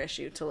another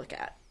issue to look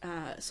at.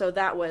 So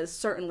that was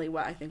certainly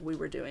what I think we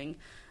were doing,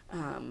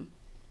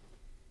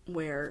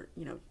 where,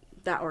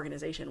 that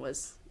organization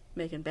was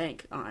making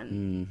bank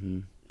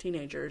on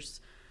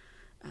teenagers.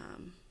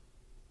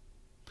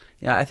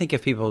 I think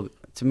if people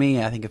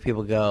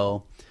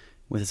go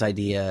with this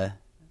idea,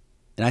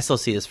 and I still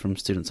see this from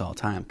students all the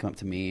time, come up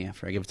to me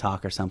after I give a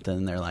talk or something,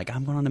 and they're like,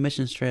 I'm going on a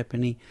missions trip,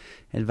 any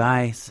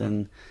advice?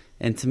 And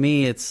to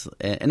me,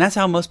 and that's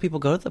how most people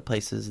go to the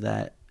places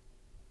that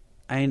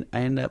I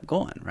end up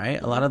going,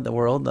 right? A lot of the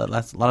world, a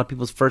lot of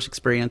people's first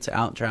experience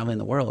out traveling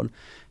the world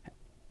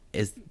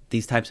is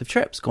these types of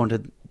trips, going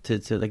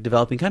to like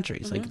developing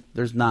countries. Like,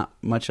 there's not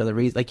much other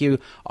reason. Like,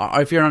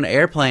 if you're on an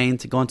airplane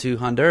to go into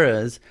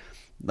Honduras,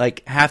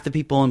 like half the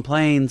people in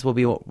planes will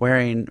be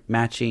wearing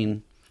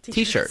matching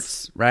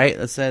T-shirts, right?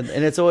 And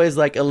it's always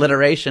like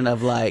alliteration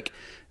of like,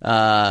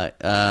 I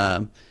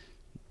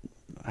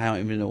don't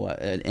even know what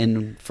an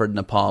N for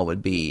Nepal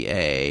would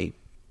be.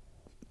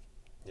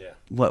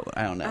 What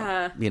I don't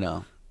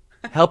know.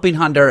 Helping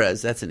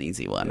Honduras, that's an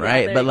easy one,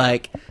 right? But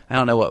like, I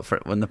don't know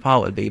what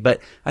Nepal would be. But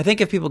I think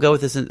if people go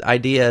with this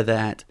idea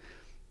that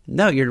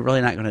no, you're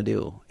really not going to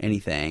do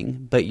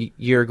anything, but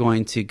you're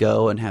going to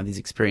go and have these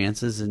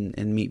experiences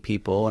and meet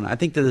people, and I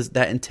think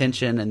that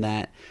intention and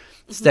that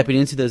stepping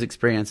into those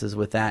experiences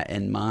with that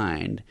in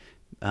mind,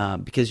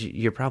 because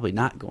you're probably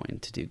not going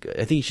to do good.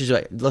 I think you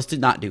should let's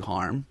not do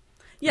harm.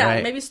 Yeah,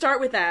 right? Maybe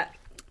start with that.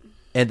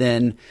 And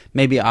then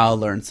maybe I'll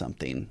learn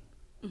something.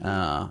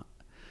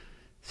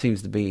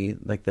 Seems to be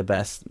like the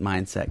best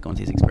mindset going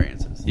to these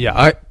experiences.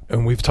 Yeah,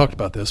 and we've talked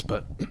about this,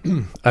 but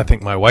I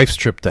think my wife's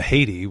trip to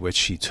Haiti, which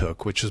she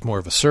took, which is more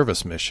of a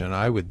service mission,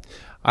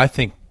 I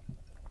think,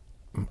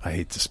 I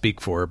hate to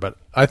speak for her, but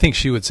I think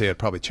she would say it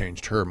probably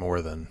changed her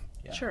more than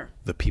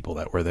the people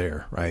that were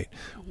there, right?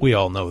 We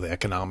all know the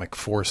economic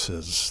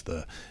forces,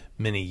 the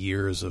many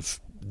years of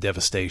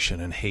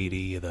devastation in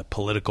Haiti, the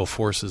political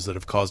forces that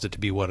have caused it to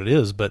be what it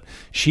is, but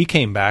she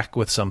came back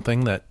with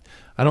something that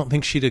I don't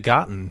think she'd have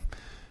gotten,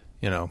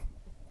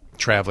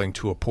 traveling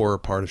to a poorer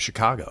part of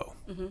Chicago.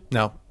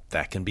 Now,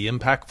 that can be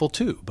impactful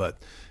too, but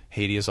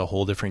Haiti is a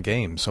whole different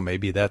game, so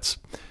maybe that's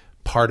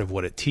part of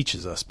what it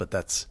teaches us, but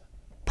that's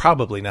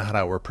probably not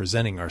how we're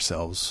presenting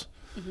ourselves.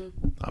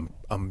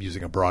 I'm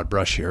using a broad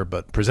brush here,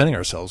 but presenting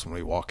ourselves when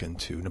we walk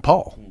into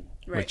Nepal,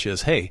 which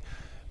is, hey,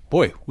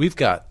 boy, we've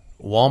got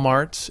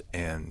Walmarts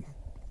and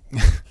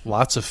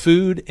lots of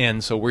food,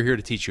 and so we're here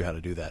to teach you how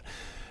to do that.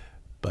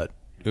 But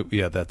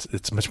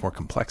it's much more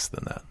complex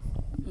than that.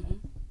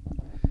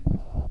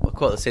 Well, a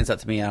quote that stands out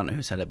to me, I don't know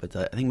who said it, but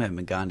I think it might have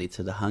been Gandhi,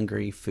 to the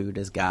hungry, food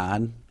is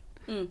God.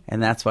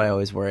 And that's why I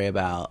always worry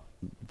about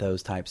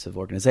those types of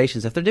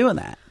organizations if they're doing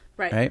that.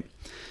 Right?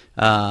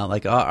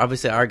 Like,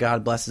 obviously our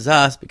God blesses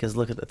us because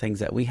look at the things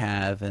that we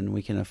have, and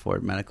we can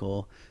afford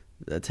medical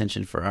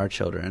attention for our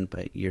children,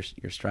 but you're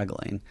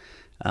struggling.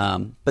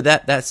 But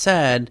that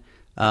said,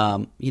 we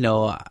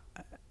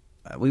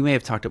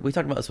talked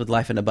about this with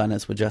Life in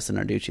Abundance with Justin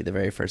Narducci, the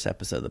very first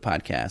episode of the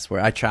podcast,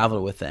 where I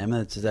traveled with them.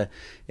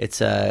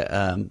 It's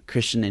a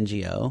Christian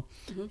NGO,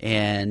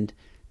 and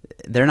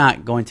they're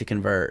not going to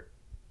convert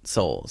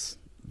souls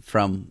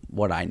from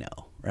what I know,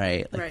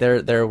 right? Like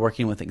Right. they're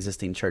working with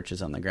existing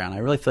churches on the ground. I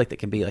really feel like that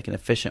can be like an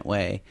efficient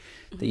way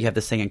that you have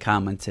this thing in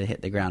common to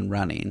hit the ground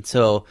running.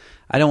 So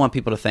I don't want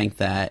people to think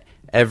that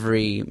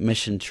every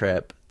mission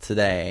trip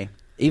today,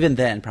 even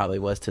then, probably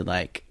was to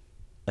like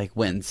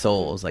win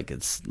souls. Like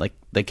it's like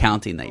the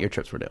counting that your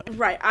trips were doing.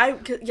 Right.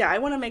 I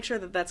want to make sure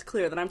that that's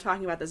clear, that I'm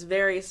talking about this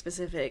very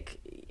specific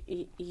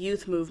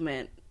youth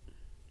movement,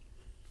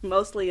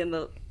 mostly in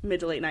the mid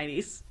to late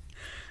 90s,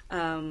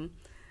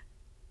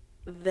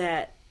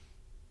 that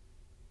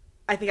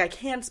I think I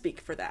can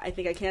speak for that. I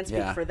think I can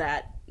speak for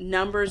that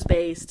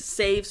numbers-based,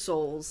 save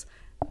souls.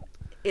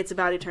 It's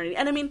about eternity.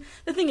 And I mean,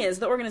 the thing is,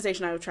 the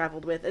organization I've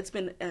traveled with,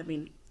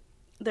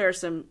 there are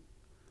some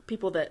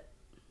people that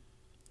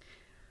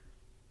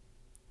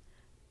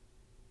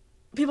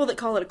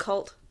call it a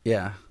cult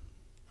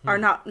are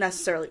not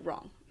necessarily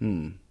wrong.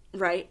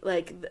 Right?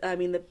 Like, I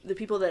mean, the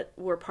people that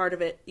were part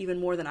of it even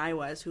more than I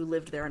was, who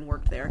lived there and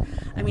worked there.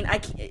 I mean,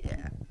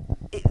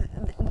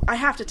 I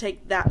have to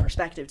take that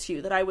perspective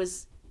too, that I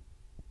was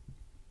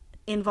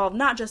involved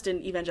not just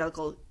in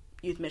evangelical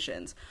youth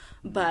missions,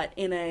 but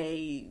in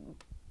a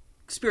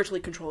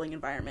spiritually controlling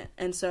environment.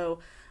 And so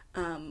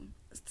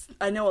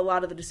I know a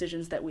lot of the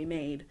decisions that we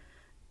made,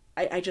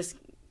 I just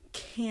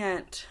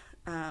can't,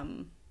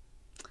 I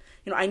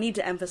need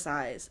to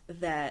emphasize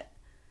that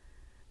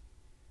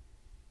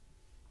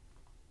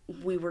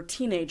we were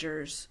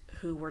teenagers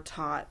who were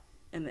taught,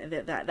 and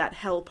that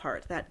hell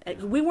part,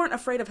 that we weren't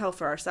afraid of hell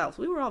for ourselves.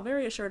 We were all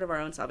very assured of our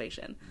own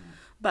salvation.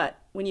 But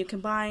when you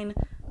combine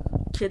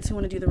kids who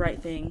want to do the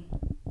right thing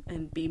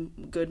and be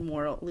good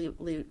moral,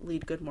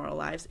 lead good moral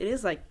lives, it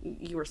is like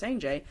you were saying,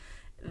 Jay,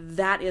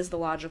 that is the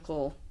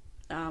logical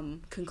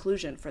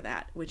conclusion for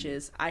that, which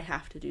is, I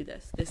have to do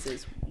this. This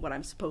is what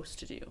I'm supposed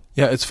to do.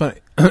 Yeah, it's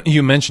funny.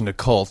 You mentioned a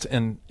cult,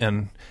 and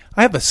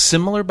I have a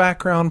similar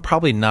background,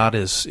 probably not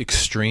as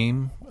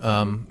extreme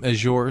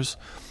as yours,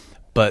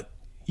 but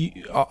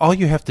all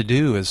you have to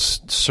do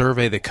is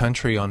survey the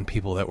country on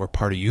people that were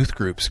part of youth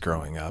groups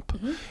growing up.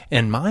 Mm-hmm.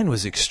 And mine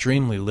was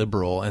extremely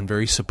liberal and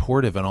very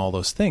supportive and all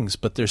those things,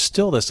 but there's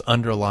still this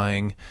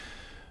underlying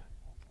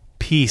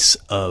piece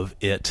of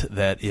it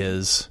that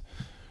is,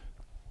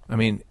 I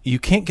mean, you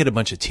can't get a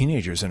bunch of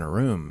teenagers in a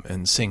room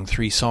and sing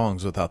 3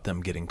 songs without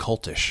them getting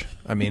cultish.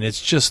 I mean,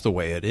 it's just the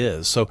way it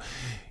is. So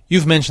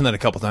you've mentioned that a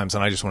couple times,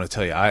 and I just want to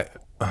tell you, I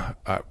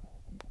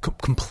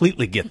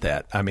completely get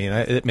that. I mean,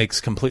 it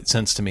makes complete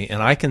sense to me,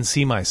 and I can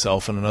see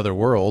myself in another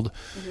world,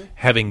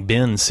 having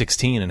been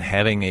 16 and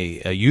having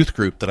a youth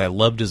group that I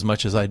loved as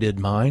much as I did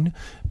mine,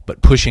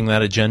 but pushing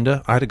that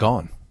agenda, I'd have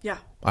gone. Yeah,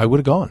 I would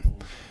have gone,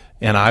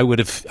 and I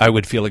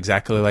would feel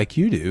exactly like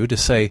you do, to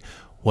say,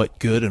 what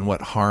good and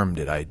what harm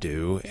did I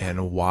do,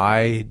 and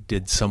why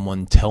did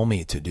someone tell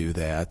me to do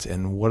that,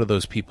 and what are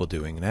those people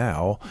doing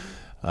now?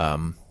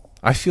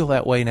 I feel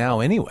that way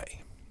now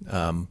anyway,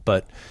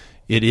 but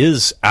it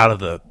is out of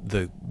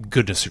the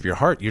goodness of your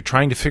heart. You're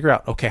trying to figure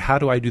out, okay, how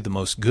do I do the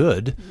most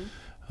good?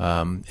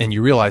 And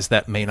you realize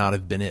that may not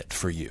have been it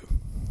for you.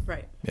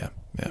 Right. Yeah.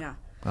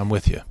 I'm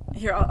with you.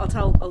 Here, I'll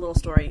tell a little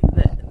story,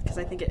 because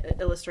I think it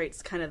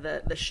illustrates kind of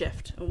the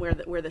shift, and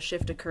where the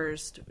shift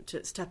occurs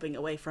to stepping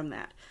away from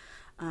that.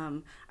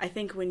 I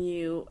think when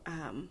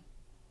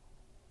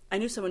I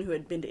knew someone who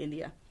had been to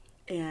India,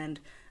 and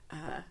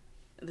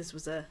this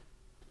was a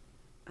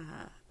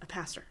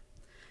pastor.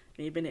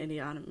 And he'd been to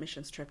India on a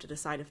missions trip to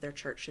decide if their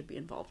church should be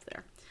involved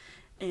there.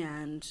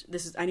 And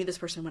I knew this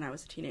person when I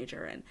was a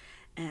teenager,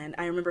 and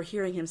I remember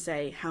hearing him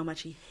say how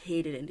much he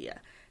hated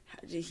India.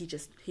 He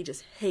just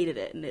hated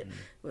it, and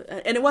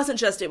it wasn't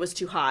just it was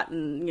too hot,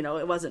 and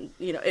it wasn't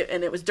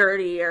and it was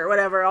dirty or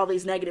whatever, all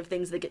these negative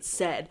things that get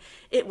said.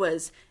 It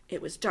was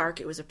dark,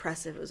 it was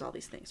oppressive, it was all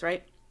these things,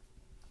 right?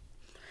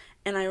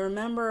 And I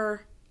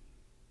remember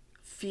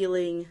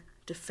feeling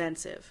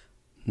defensive.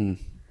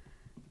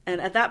 And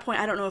at that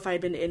point, I don't know if I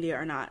had been to India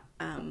or not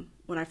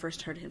when I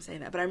first heard him saying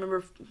that, but I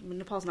remember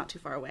Nepal's not too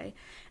far away,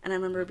 and I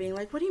remember being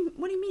like, "What do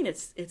you mean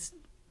it's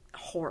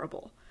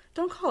horrible?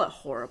 Don't call it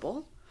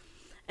horrible."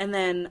 And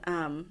then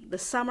the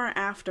summer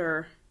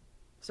after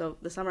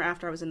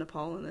I was in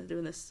Nepal and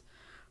doing this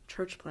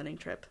church planning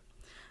trip,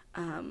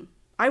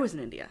 I was in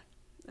India,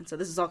 and so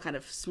this is all kind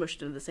of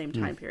smushed into the same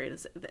time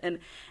period.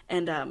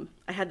 And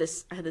I had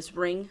this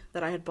ring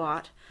that I had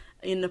bought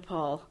in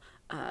Nepal.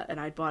 And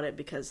I bought it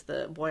because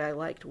the boy I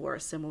liked wore a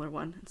similar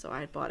one, and so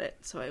I had bought it.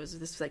 So it was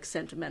this like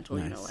sentimental,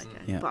 nice.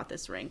 I bought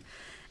this ring,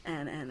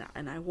 and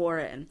I wore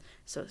it, and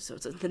so it's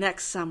the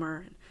next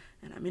summer,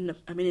 and I'm in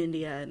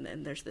India,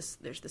 and there's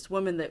this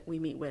woman that we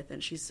meet with,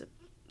 and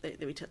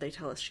they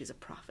tell us she's a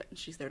prophet, and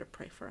she's there to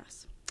pray for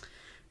us,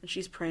 and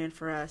she's praying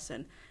for us,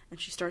 and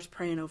she starts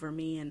praying over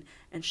me, and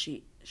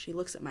she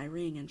looks at my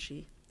ring, and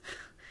she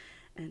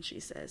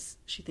says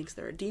she thinks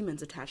there are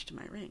demons attached to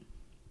my ring.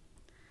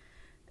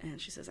 And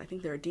she says, I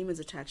think there are demons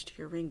attached to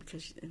your ring,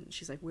 because, and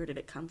she's like, where did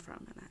it come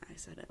from? And I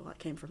said, well, it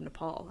came from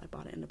Nepal. I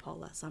bought it in Nepal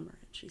last summer.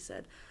 And she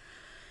said,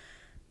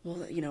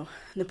 well,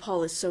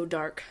 Nepal is so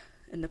dark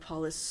And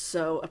Nepal is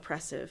so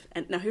oppressive.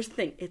 And now here's the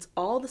thing. It's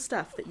all the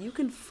stuff that you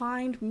can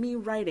find me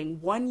writing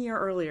 1 year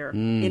earlier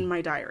in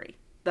my diary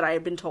that I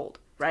had been told,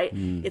 right?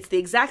 It's the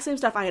exact same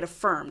stuff I had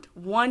affirmed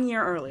 1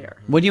 year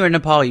earlier. When you were in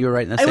Nepal, you were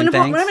writing the same things?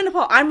 When I'm in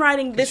Nepal, I'm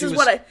writing,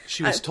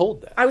 She was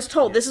told that. I was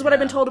told, this is what I've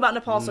been told about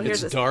Nepal, so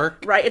here's this. It's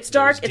dark. Right, it's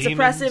dark, There's it's demons.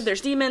 oppressive,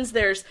 there's demons,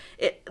 there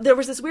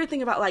was this weird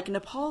thing about, like,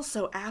 Nepal's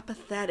so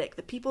apathetic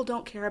that people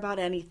don't care about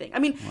anything. I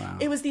mean,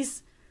 it was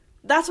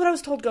that's what I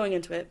was told going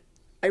into it.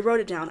 I wrote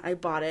it down, I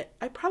bought it.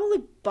 I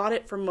probably bought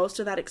it for most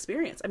of that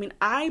experience. I mean,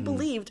 I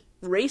believed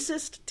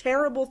racist,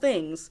 terrible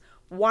things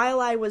while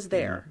I was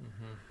there.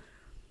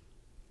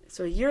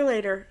 So a year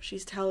later,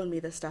 she's telling me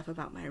this stuff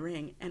about my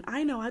ring, and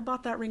I know I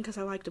bought that ring because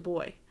I liked a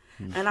boy,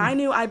 and I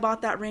knew I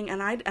bought that ring,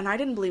 and I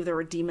didn't believe there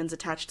were demons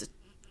attached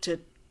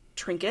to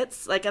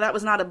trinkets. Like, that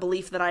was not a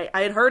belief that I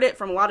had heard it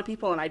from a lot of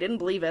people, and I didn't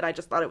believe it. I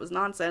just thought it was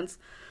nonsense.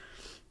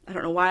 I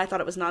don't know why I thought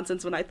it was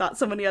nonsense when I thought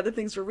so many other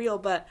things were real,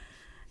 but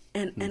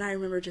and I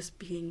remember just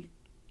being,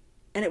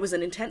 and it was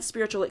an intense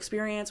spiritual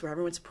experience where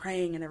everyone's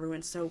praying and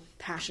everyone's so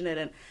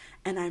passionate,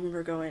 and I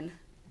remember going,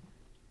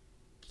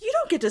 you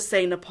don't get to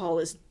say Nepal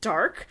is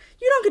dark.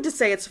 You don't get to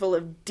say it's full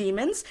of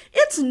demons.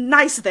 It's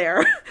nice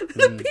there.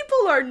 The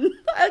people are,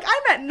 like,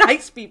 I met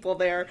nice people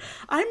there.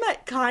 I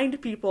met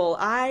kind people.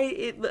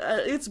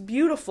 It's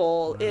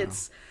beautiful. Wow.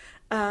 It's,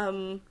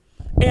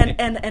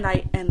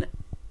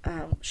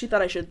 she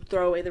thought I should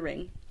throw away the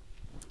ring.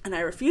 And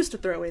I refused to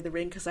throw away the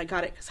ring because I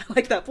got it because I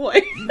like that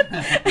boy.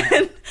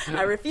 And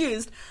I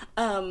refused.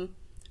 But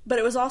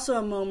it was also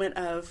a moment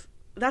of,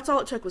 that's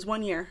all it took was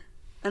 1 year.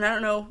 And I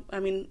don't know, I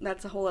mean,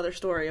 that's a whole other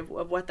story of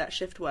what that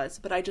shift was.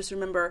 But I just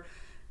remember,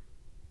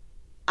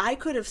 I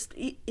could have,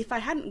 if I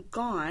hadn't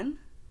gone,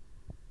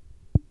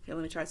 okay,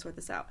 let me try to sort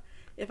this out.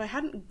 If I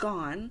hadn't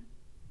gone,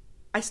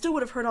 I still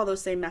would have heard all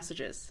those same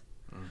messages.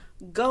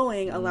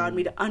 Going allowed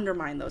me to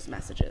undermine those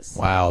messages.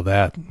 Wow,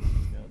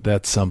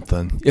 that's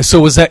something.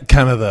 So was that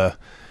kind of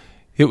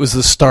it was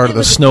the start of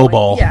the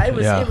snowball? It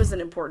was an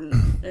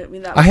important, I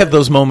mean, I have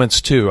those moments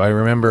too. I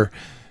remember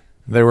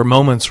there were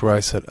moments where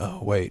I said, oh,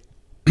 wait.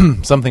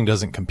 Something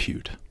doesn't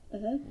compute.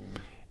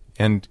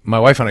 And my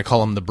wife and I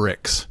call them the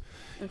bricks.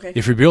 Okay.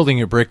 If you're building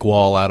your brick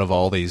wall out of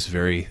all these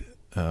very,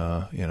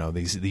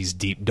 these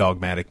deep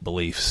dogmatic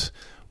beliefs,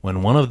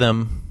 when one of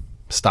them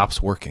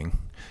stops working,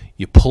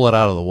 you pull it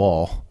out of the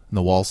wall, and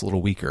the wall's a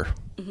little weaker.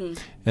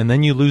 And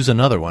then you lose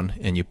another one,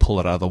 and you pull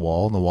it out of the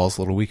wall, and the wall's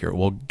a little weaker.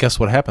 Well, guess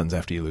what happens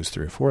after you lose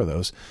 3 or 4 of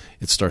those?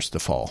 It starts to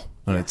fall.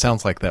 And it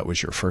sounds like that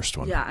was your first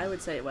one. Yeah, I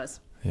would say it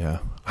was. Yeah.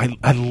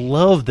 I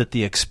love that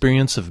the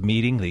experience of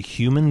meeting the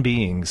human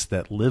beings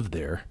that live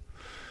there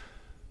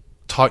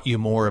taught you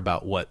more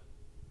about what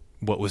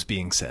was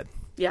being said.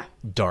 Yeah.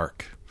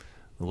 Dark,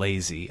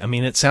 lazy. I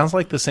mean, it sounds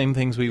like the same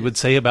things we would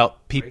say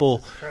about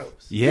people.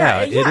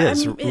 Yeah, it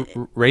is. I mean,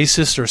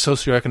 racist or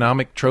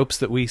socioeconomic tropes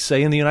that we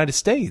say in the United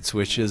States,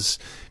 which is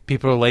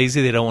people are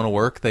lazy, they don't want to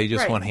work, they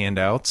just want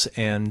handouts,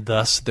 and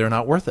thus they're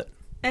not worth it.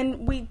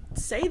 And we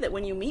say that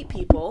when you meet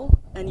people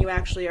and you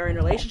actually are in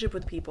a relationship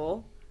with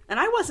people, and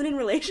I wasn't in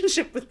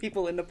relationship with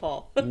people in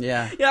Nepal.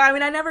 Yeah. Yeah, I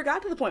mean, I never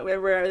got to the point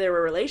where there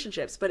were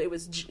relationships, but it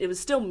was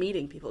still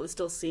meeting people. It was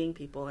still seeing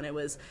people, and it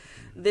was,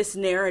 this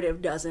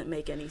narrative doesn't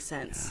make any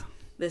sense. Yeah.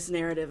 This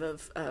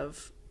narrative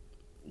of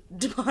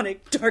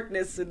demonic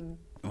darkness and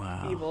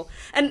evil.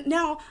 And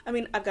now, I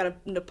mean, I've got a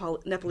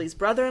Nepalese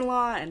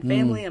brother-in-law and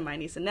family and my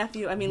niece and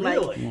nephew. I mean,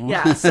 really?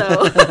 Yeah,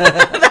 so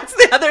that's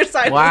the other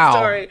side of the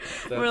story.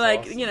 That's we're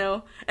like,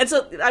 awesome. And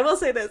so I will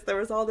say this, there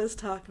was all this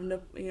talk,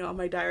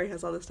 my diary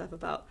has all this stuff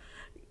about,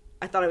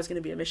 I thought I was going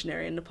to be a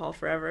missionary in Nepal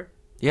forever.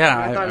 Yeah.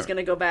 I thought I was going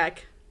to go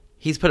back.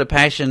 He's put a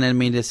passion in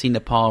me to see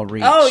Nepal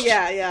reach. Oh,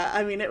 yeah.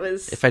 I mean, it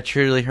was... If I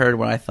truly heard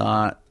what I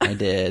thought I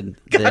did,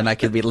 then I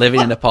could be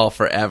living in Nepal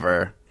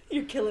forever.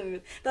 You're killing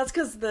me. That's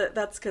because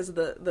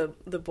the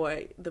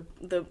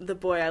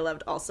boy I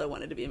loved also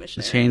wanted to be a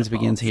missionary. The change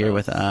begins here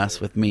with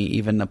us, with me.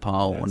 Even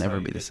Nepal will never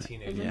be the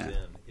same. Yeah.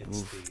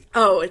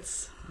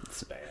 It's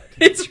bad.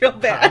 It's real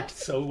bad.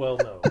 So well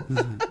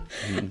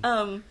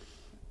known.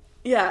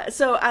 Yeah.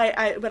 So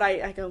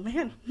I go,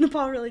 man,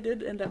 Nepal really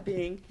did end up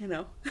being,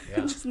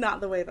 just not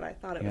the way that I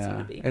thought it was going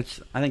to be. I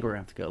think we're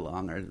going to have to go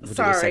longer. We'll do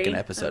Sorry. a second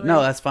episode. No,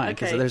 that's fine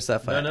because there's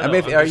stuff. No, I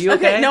mean, are you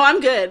okay? No,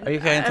 I'm good. Are you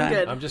okay on time? I'm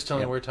good. I'm just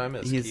telling you where time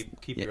is.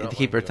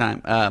 Keep your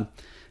time.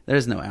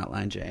 There's no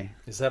outline, Jay.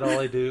 Is that all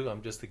I do?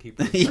 I'm just the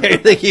keeper of time. You're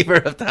the keeper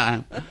of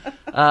time.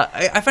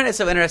 I find it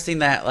so interesting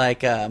that,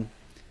 like,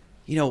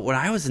 when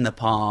I was in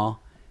Nepal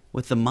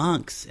with the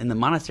monks in the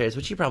monasteries,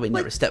 which you probably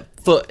never stepped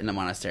foot in a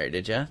monastery,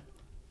 did you?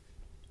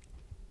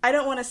 I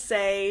don't want to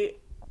say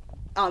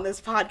on this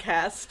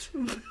podcast.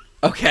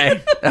 Okay.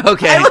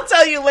 I will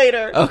tell you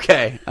later.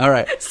 Okay. All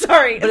right.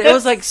 Sorry. But it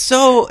was like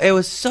it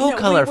was so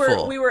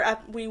colorful. We went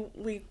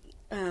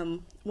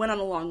on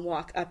a long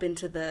walk up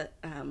into the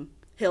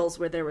hills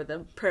where there were the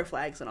prayer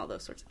flags and all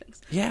those sorts of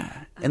things.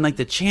 Yeah. And like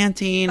the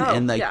chanting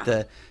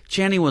the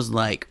chanting was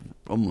like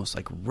almost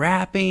like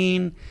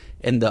rapping,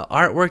 and the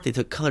artwork, they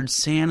took colored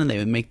sand and they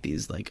would make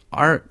these like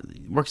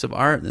works of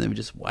art, and they would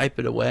just wipe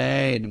it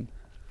away, and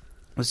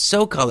was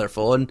so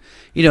colorful. And,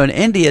 in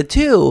India,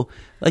 too,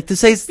 like to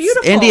say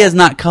India is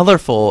not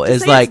colorful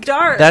is like,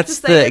 dark, that's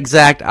the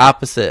exact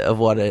opposite of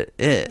what it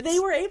is. They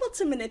were able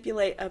to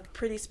manipulate a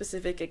pretty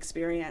specific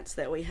experience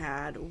that we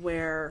had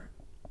where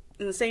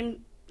in the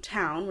same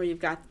town where you've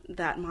got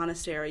that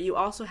monastery, you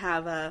also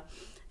have a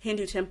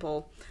Hindu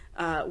temple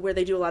where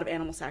they do a lot of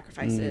animal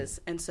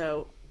sacrifices. And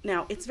so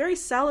now it's very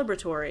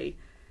celebratory.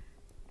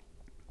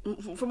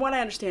 From what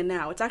I understand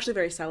now, it's actually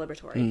very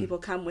celebratory. People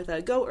come with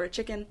a goat or a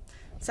chicken,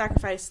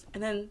 sacrifice,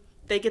 and then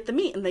they get the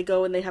meat and they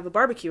go and they have a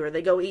barbecue or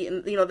they go eat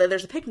and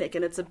there's a picnic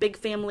and it's a big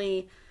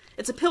family,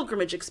 it's a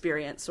pilgrimage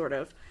experience sort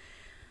of.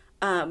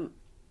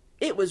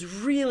 It was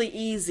really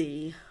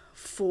easy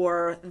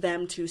for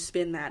them to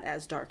spin that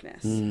as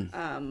darkness.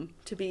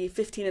 To be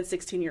 15 and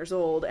 16 years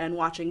old and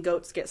watching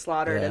goats get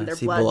slaughtered and their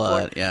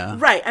blood. Yeah.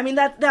 Right. I mean,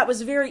 that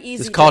was very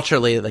easy. Just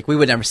culturally, like, we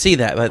would never see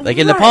that. But, like,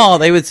 in Nepal,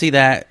 they would see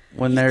that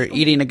when they're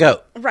eating a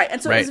goat. Right.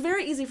 And so it was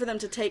very easy for them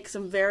to take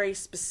some very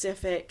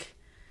specific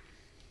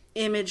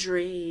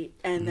imagery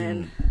and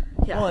then,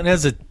 Well, and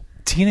as a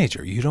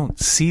teenager, you don't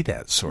see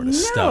that sort of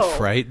stuff,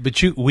 right?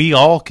 But we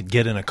all could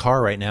get in a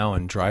car right now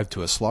and drive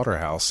to a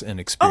slaughterhouse and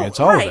experience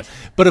all of it.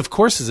 But of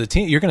course, as a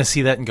teen, you're going to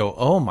see that and go,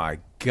 "Oh my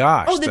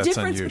gosh, that's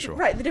unusual."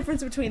 Right, the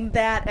difference between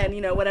that and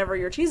whatever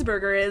your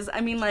cheeseburger is.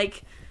 I mean,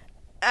 like,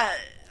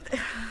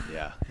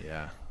 yeah,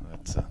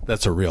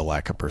 that's a real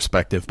lack of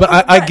perspective.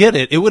 But I get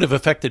it. It would have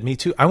affected me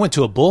too. I went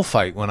to a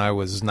bullfight when I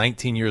was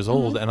 19 years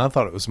old, and I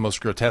thought it was the most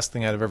grotesque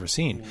thing I'd have ever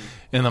seen.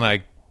 And then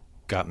I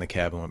got in the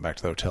cab and went back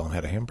to the hotel and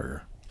had a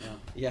hamburger.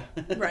 Yeah.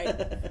 Right.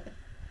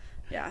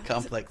 Yeah.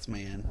 Complex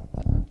man.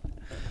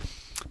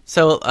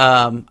 So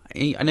I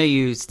know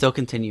you still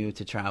continue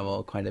to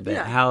travel quite a bit.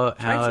 Yeah, how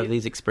have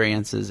these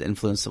experiences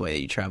influenced the way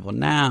that you travel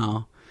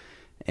now?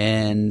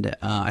 And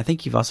I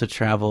think you've also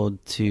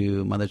traveled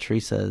to Mother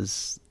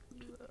Teresa's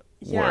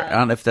work. I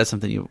don't know if that's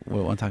something you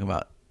want to talk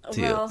about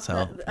too. Well,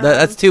 so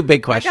that's two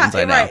big questions.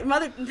 I know. Right.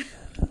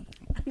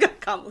 I've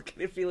got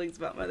complicated feelings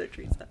about Mother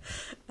Teresa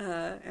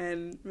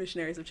and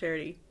Missionaries of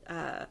Charity.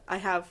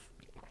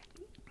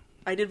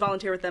 I did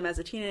volunteer with them as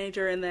a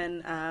teenager, and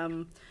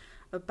then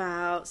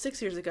about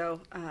 6 years ago,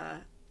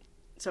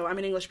 so I'm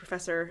an English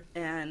professor,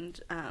 and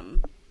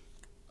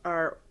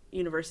our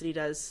university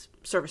does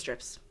service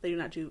trips. They do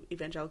not do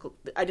evangelical.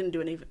 I didn't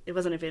do it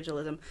wasn't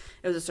evangelism.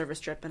 It was a service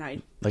trip, and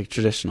I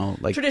traditional,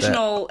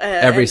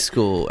 every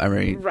school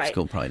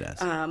probably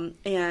does.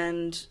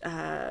 And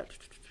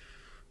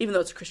even though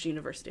it's a Christian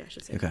university, I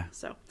should say. Okay.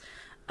 So,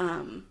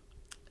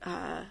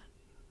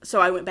 so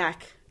I went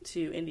back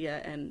to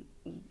India, and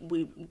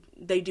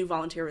they do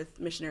volunteer with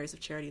Missionaries of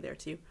Charity there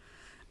too.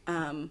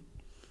 And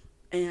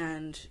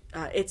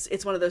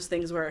it's one of those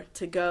things where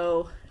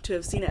to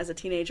have seen it as a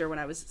teenager when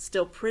I was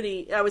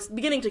I was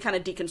beginning to kind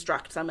of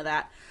deconstruct some of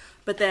that,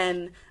 but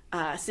then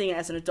seeing it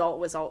as an adult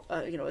was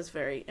was a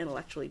very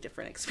intellectually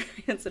different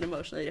experience and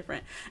emotionally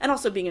different, and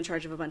also being in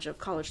charge of a bunch of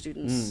college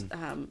students.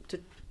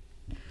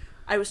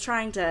 I was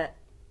trying to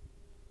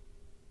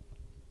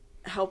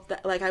help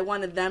that, like, I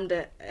wanted them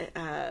to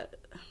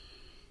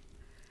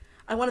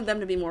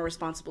be more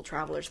responsible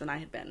travelers than I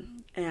had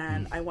been,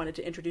 and I wanted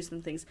to introduce them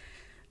to things.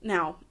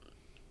 Now,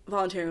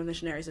 volunteering with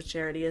Missionaries of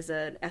Charity is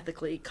an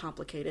ethically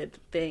complicated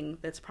thing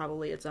that's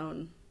probably its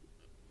own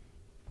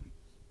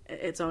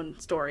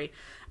story.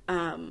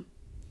 But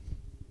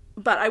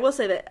I will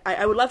say that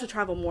I would love to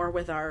travel more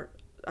with our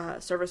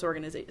service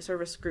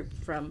group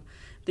from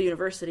the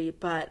university,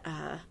 but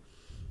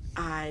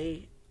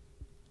I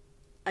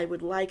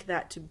would like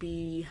that to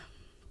be.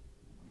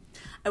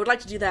 I would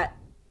like to do that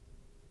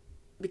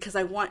because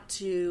I want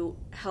to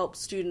help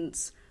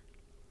students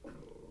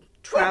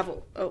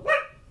travel. Oh,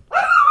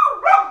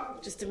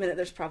 just a minute.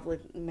 There's probably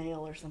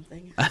mail or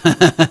something.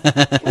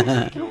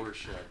 Door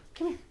shut.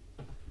 Come here.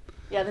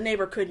 Yeah, the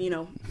neighbor could,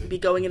 be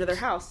going into their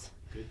house.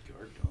 Good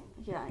guard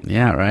dog.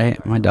 Yeah,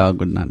 right. My dog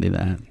would not do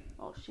that.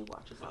 Oh, she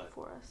watches out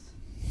for us.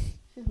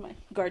 She's my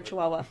guard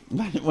chihuahua.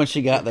 When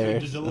she got there.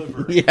 To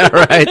deliver. Yeah,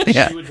 right.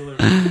 Yeah. She would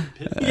deliver.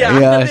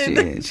 Yeah,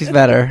 she's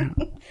better.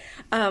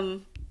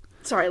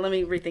 Sorry, let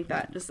me rethink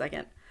that just a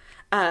second.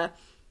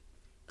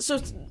 So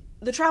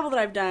the travel that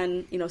I've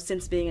done,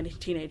 since being a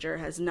teenager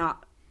has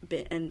not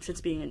been, and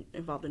since being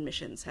involved in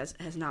missions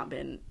has not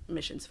been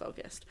missions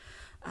focused.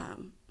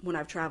 When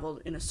I've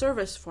traveled in a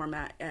service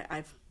format,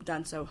 I've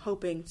done so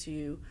hoping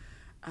to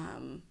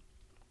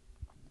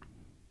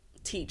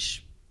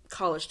teach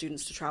college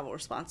students to travel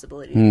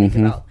responsibly.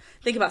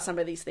 Think about some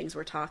of these things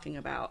we're talking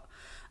about.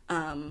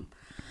 I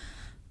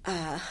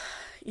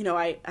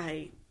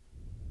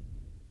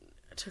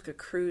took a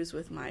cruise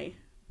with my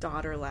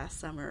daughter last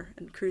summer,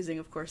 and cruising,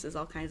 of course, is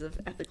all kinds of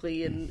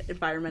ethically and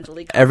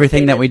environmentally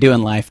everything that we do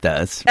in life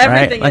does.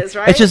 Everything right? is,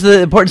 right? It's just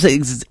the importance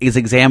is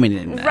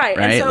examining that, right?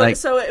 And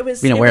so it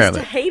was being aware of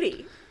to it.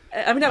 Haiti.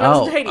 I mean, no, it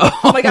wasn't to Haiti.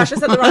 Oh my gosh, I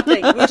said the wrong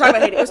thing. We were talking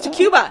about Haiti. It was to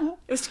Cuba.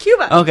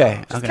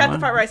 Okay. Just cut the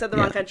part where I said the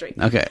wrong country.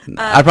 Okay.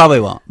 I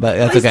probably won't, but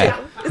that's okay.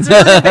 It's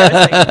really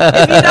embarrassing.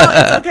 If you know,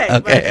 it's okay.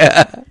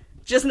 Okay. But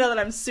just know that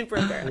I'm super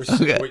embarrassed.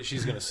 Wait,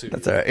 she's going to sue you.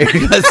 That's all right. You're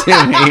going to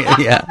sue me.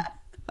 Yeah.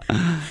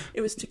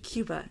 It was to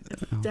Cuba.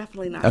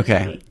 Definitely not.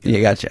 Okay.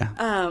 Yeah,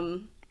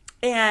 gotcha.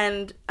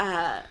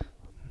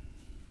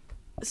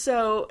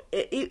 So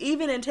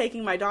even in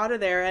taking my daughter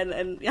there,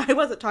 and I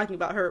wasn't talking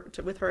about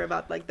with her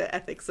about like the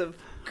ethics of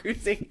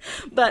cruising,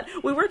 but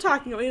we were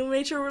talking. We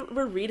made sure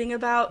we're reading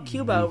about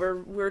Cuba.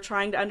 We're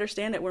trying to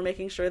understand it. We're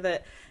making sure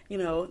that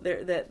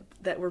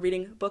that we're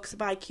reading books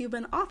by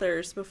Cuban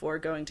authors before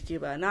going to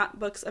Cuba, not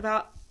books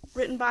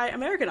written by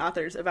American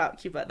authors about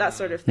Cuba, that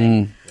sort of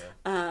thing.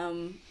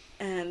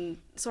 And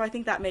so I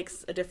think that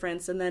makes a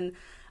difference. And then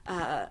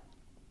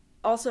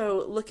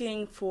also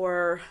looking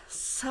for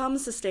some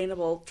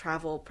sustainable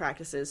travel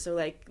practices. So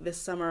like this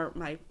summer,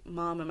 my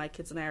mom and my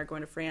kids and I are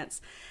going to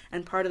France,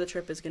 and part of the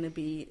trip is going to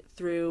be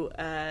through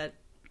an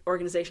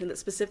organization that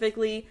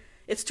specifically,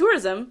 it's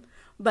tourism,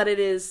 but it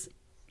is,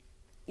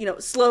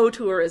 slow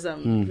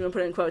tourism. You want to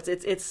put it in quotes.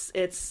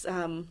 It's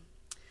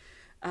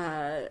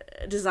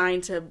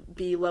designed to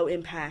be low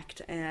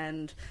impact,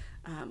 and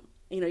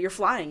you're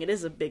flying. It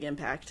is a big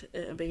impact,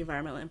 a big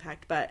environmental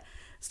impact, but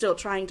still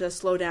trying to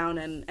slow down,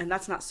 and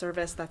that's not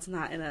service. That's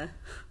not in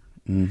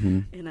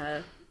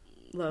a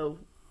low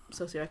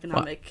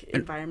socioeconomic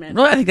environment.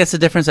 Well, I think that's the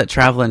difference that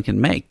traveling can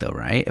make, though,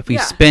 right? If we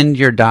spend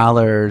your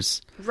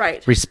dollars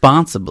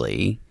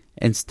responsibly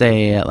and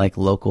stay at like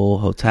local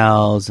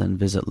hotels and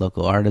visit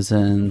local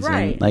artisans,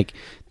 and like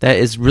that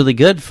is really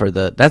good for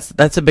that's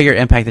a bigger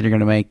impact that you're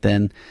going to make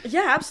than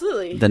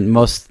absolutely than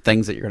most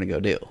things that you're going to go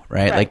do,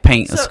 right? Like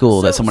paint a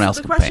school that someone else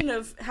can paint. The question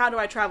of how do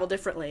I travel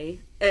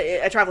differently?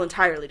 I travel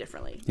entirely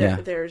differently.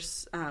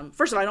 There's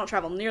first of all, I don't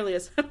travel nearly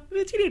as a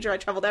teenager. I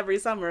traveled every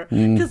summer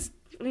because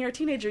when you're a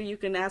teenager, you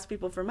can ask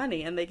people for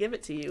money and they give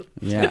it to you.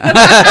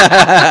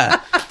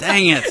 Yeah.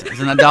 Dang it. As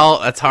an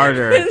adult, that's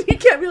harder. You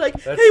can't be like,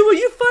 hey, will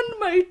you fund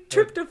my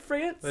trip to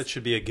France? That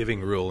should be a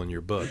giving rule in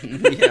your book.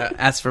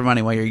 Ask for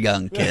money while you're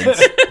young,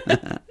 kids.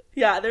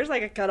 Yeah, there's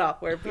like a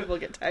cutoff where people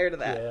get tired of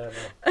that.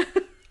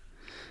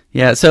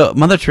 Yeah, so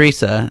Mother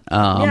Teresa,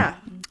 so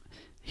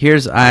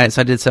I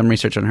did some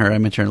research on her. I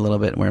mentioned a little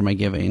bit in Where Am I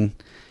Giving?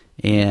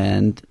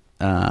 And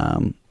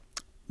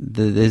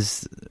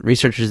these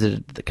researchers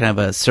did kind of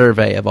a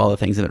survey of all the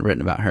things that have been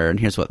written about her, and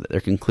here's what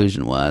their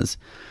conclusion was.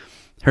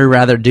 Her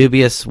rather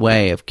dubious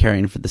way of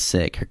caring for the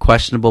sick, her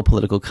questionable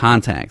political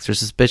contacts, her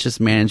suspicious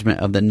management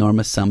of the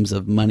enormous sums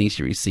of money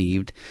she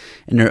received,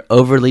 and her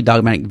overly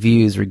dogmatic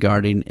views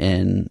regarding,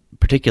 in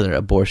particular,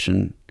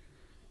 abortion,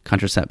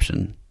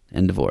 contraception,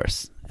 and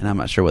divorce. And I'm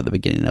not sure what the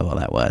beginning of all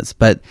that was,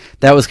 but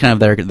that was kind of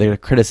their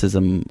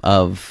criticism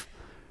of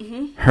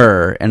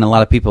her. And a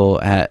lot of people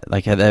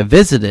that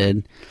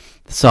visited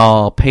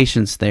saw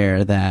patients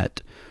there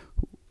that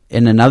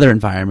in another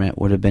environment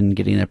would have been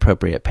getting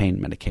appropriate pain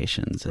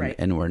medications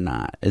and were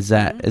not. Is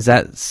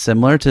that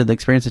similar to the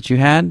experience that you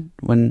had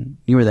when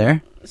you were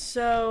there?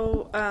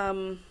 So,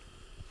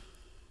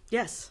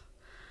 yes.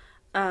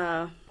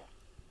 I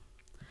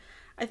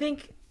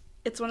think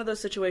it's one of those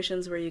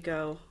situations where you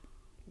go,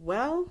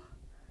 well,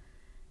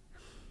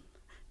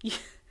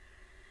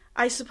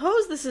 I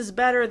suppose this is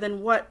better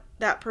than what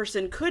that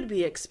person could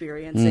be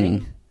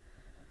experiencing.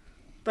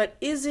 But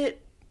is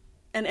it,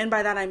 and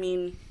by that I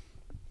mean,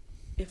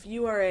 if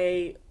you are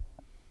a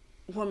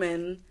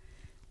woman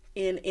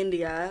in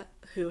India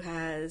who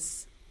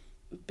has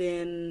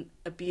been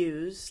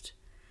abused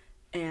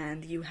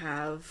and you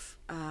have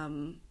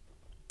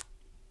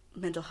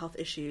mental health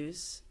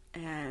issues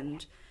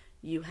and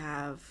you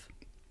have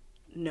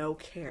no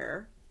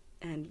care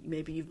and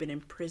maybe you've been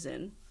in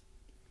prison,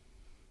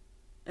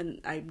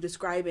 and I'm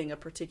describing a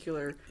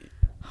particular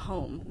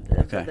home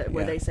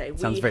where they say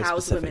we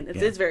house women. It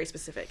is very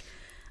specific.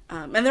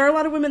 And there are a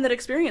lot of women that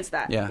experience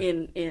that.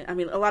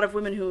 A lot of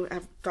women who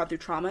have gone through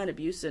trauma and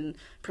abuse and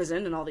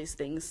prison and all these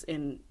things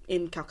in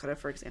Calcutta,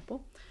 for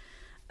example.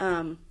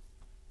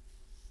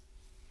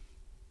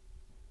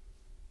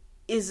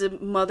 Is a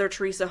Mother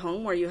Teresa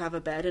home where you have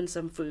a bed and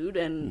some food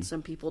and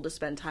some people to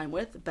spend time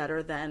with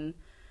better than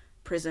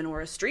prison or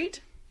a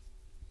street?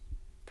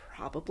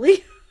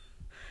 Probably.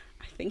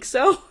 I think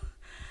so.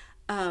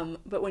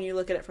 But when you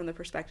look at it from the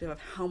perspective of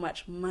how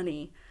much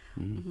money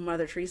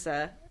Mother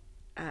Teresa,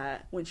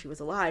 when she was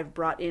alive,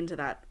 brought into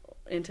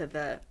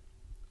the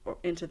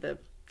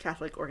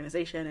Catholic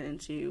organization and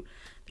into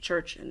the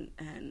church,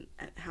 and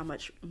how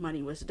much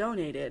money was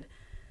donated,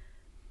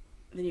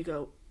 then you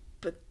go,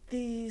 but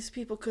these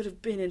people could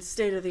have been in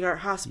state-of-the-art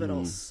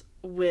hospitals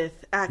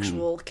with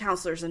actual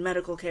counselors and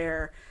medical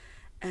care,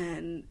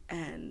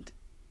 and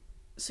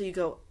so you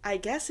go, I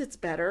guess it's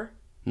better.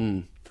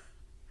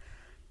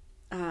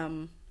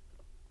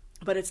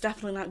 But it's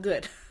definitely not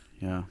good.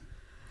 Yeah.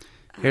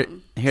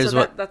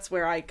 That's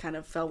where I kind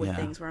of fell with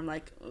things where I'm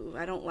like, ooh,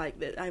 I don't like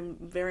that. I'm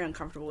very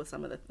uncomfortable with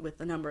with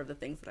the number of the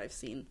things that I've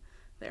seen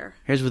there.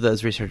 Here's where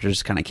those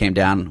researchers kind of came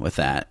down with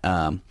that.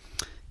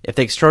 If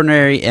the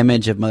extraordinary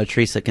image of Mother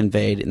Teresa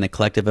conveyed in the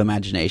collective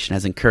imagination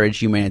has encouraged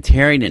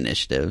humanitarian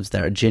initiatives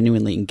that are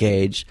genuinely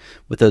engaged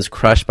with those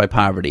crushed by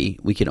poverty,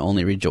 we can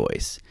only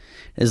rejoice.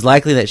 it is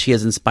likely that she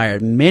has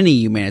inspired many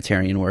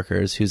humanitarian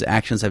workers whose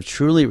actions have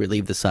truly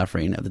relieved the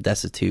suffering of the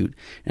destitute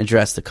and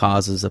addressed the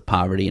causes of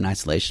poverty and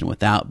isolation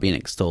without being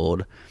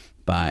extolled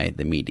by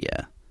the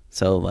media.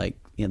 So, like,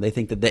 you know, they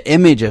think that the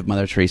image of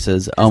Mother Teresa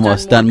has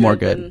almost done more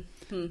good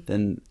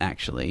than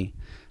actually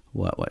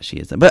what she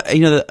has done. But,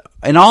 you know,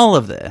 in all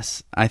of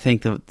this, I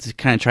think to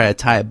kind of try to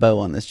tie a bow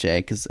on this, Jay,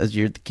 because as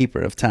you're the keeper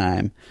of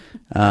time,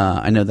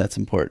 I know that's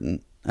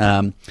important,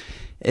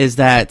 is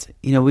that,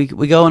 you know, we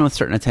go in with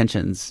certain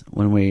intentions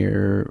when we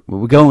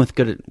go in with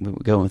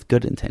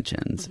good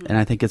intentions. And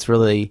I think it's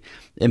really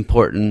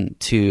important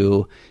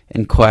to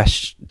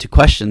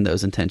question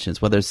those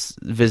intentions, whether it's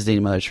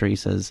visiting Mother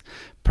Teresa's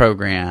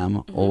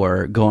program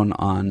or going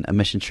on a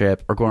mission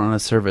trip or going on a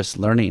service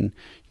learning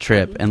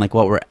trip, and like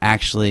what we're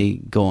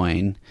actually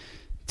going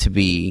to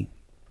be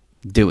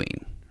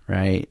doing,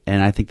 right?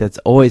 And I think that's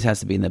always has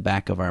to be in the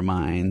back of our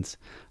minds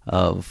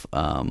of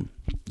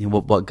you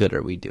know, what good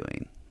are we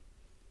doing?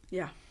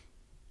 Yeah,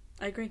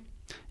 I agree.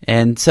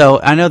 And so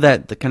I know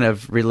that the kind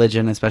of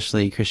religion,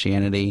 especially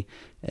Christianity,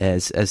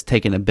 has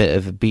taken a bit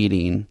of a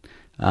beating,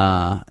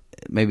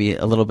 maybe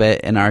a little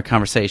bit in our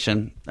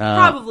conversation.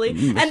 Probably.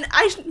 And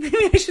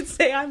maybe I should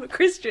say I'm a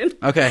Christian.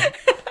 Okay.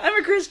 I'm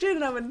a Christian,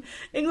 and I'm an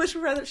English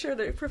professor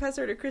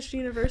at a Christian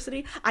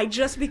university. I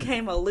just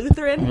became a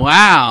Lutheran.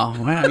 Wow,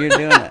 you're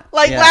doing it.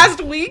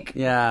 Last week.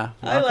 Yeah.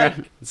 I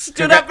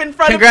stood up in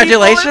front of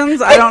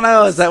congratulations. I don't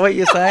know. Is that what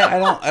you say? I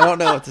don't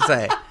know what to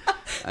say.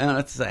 I don't know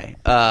what to say.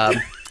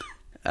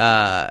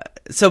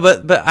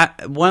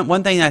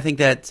 One thing I think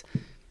that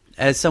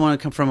as someone who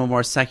come from a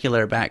more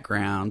secular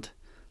background,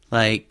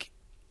 like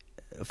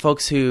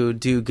folks who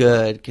do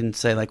good can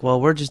say like,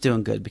 well, we're just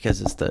doing good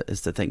because it's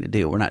the thing to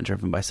do. We're not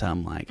driven by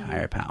some like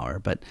higher power.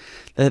 But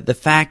the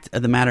fact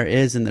of the matter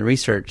is, and the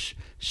research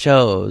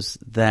shows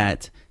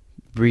that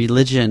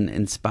religion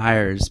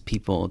inspires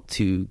people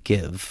to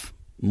give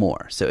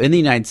more. So in the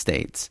United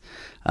States,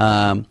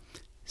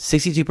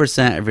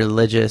 62% of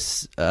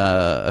religious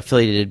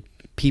affiliated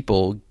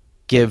people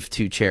give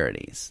to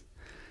charities.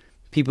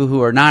 People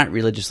who are not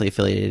religiously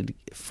affiliated,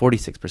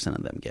 46%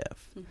 of them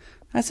give.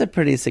 That's a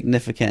pretty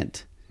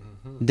significant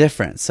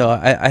difference. So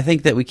I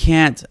think that we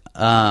can't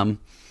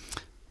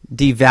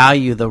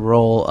devalue the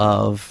role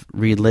of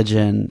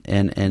religion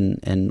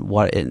and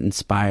what it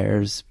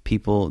inspires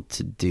people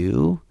to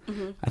do.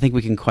 I think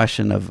we can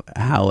question of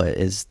how it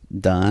is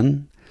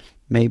done.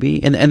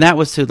 Maybe, and that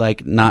was to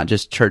like not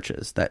just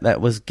churches. That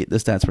was the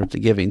stats were to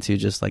giving to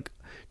just like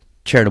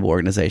charitable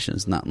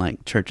organizations, not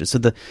like churches. So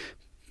the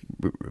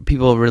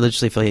people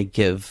religiously affiliated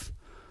give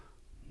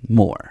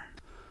more.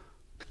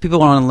 People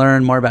want to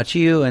learn more about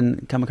you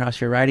and come across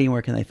your writing.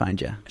 Where can they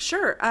find you?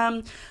 Sure,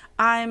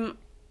 I'm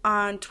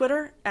on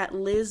Twitter at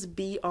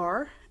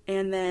LizBR,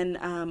 and then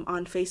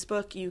on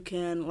Facebook you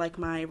can like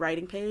my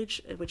writing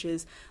page, which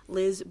is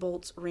Liz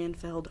Boltz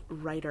Ranfeld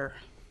Writer.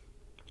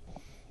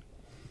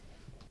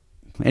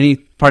 Any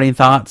parting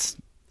thoughts,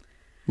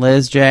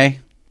 Liz, Jay?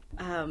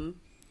 I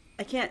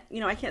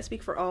can't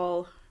speak for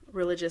all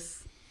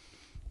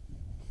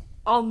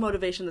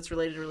motivation that's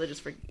related to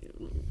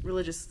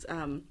religious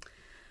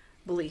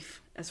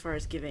belief as far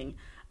as giving.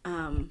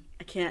 I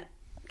can't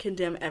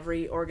condemn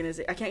every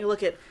organization. I can't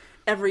look at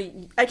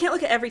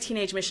every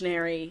teenage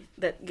missionary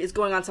that is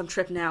going on some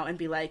trip now and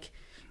be like,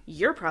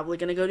 you're probably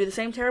going to go do the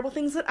same terrible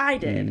things that I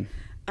did.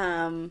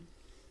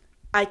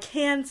 I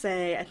can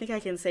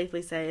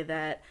safely say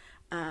that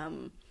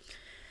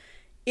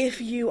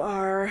if you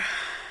are,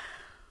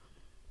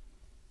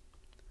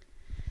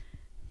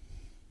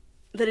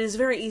 that it is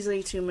very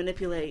easy to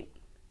manipulate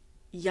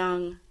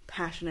young,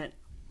 passionate,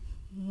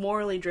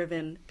 morally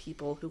driven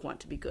people who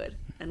want to be good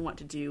and want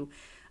to do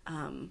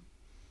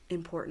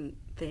important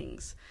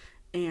things.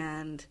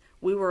 And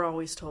we were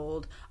always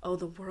told, oh,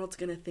 the world's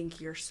going to think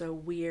you're so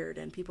weird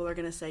and people are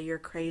going to say you're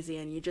crazy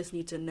and you just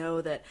need to know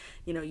that,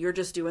 you know, you're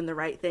just doing the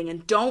right thing,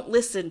 and don't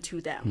listen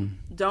to them.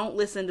 Don't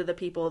listen to the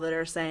people that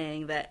are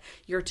saying that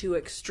you're too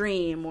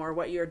extreme or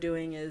what you're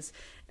doing is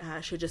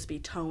should just be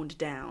toned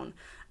down.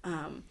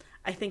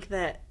 I think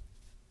that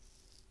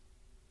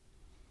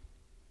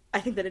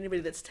anybody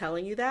that's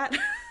telling you that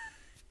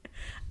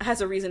has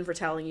a reason for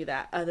telling you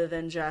that other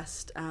than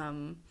just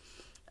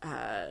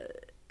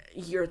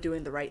you're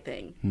doing the right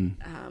thing.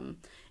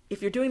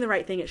 If you're doing the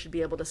right thing, it should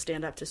be able to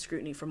stand up to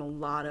scrutiny from a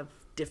lot of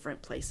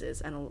different places,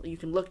 and you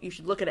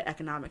should look at it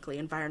economically,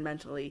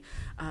 environmentally,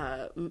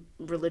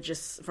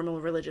 from a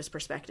religious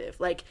perspective.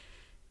 Like,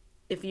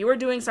 if you are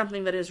doing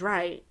something that is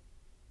right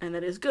and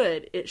that is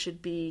good, it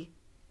should be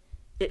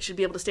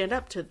able to stand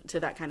up to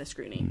that kind of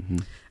scrutiny.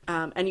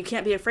 And you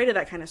can't be afraid of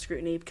that kind of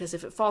scrutiny, because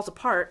if it falls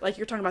apart, like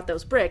you're talking about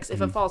those bricks,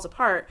 if it falls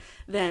apart,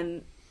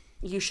 then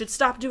you should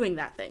stop doing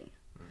that thing.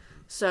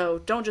 So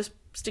don't just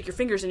stick your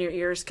fingers in your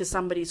ears because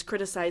somebody's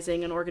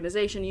criticizing an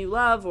organization you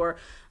love or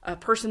a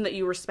person that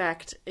you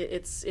respect.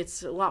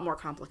 It's a lot more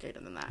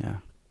complicated than that. Yeah.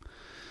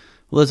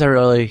 Well, Liz, I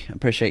really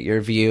appreciate your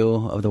view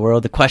of the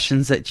world, the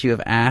questions that you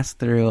have asked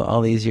through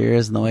all these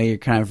years, and the way you're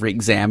kind of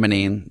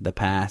re-examining the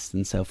past.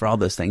 And so for all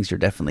those things, you're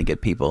definitely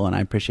good people, and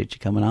I appreciate you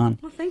coming on.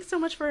 Well, thanks so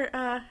much for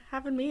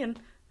having me and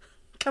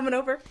coming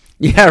over.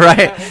 Yeah,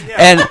 right. Yeah.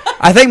 And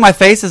I think my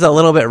face is a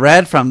little bit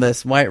red from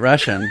this White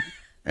Russian.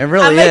 It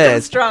really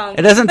is. Strong.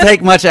 It doesn't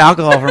take much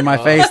alcohol for my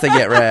face to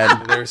get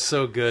red. They're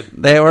so good.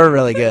 They were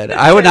really good.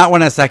 I would not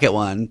want a second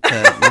one.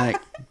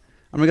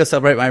 I'm going to go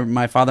celebrate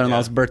my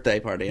father-in-law's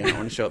birthday party. I don't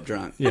want to show up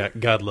drunk. Yeah,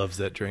 God loves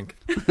that drink.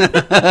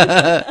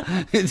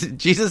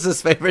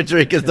 Jesus' favorite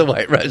drink is the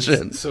White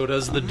Russian. So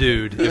does the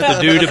dude. If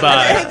the dude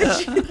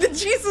buys. The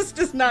Jesus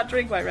does not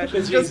drink White Russian.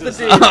 It's just the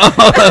dude.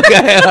 Oh,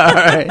 okay. All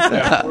right.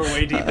 Yeah, we're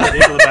way deep in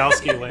Big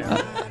Lebowski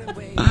land.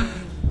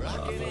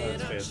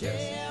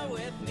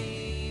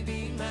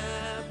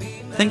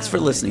 Thanks for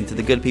listening to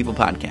the Good People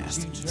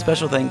Podcast.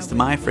 Special thanks to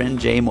my friend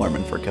Jay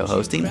Mormon for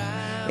co-hosting,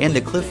 and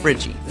to Cliff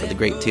Ritchie for the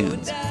great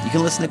tunes. You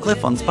can listen to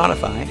Cliff on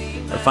Spotify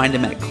or find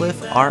him at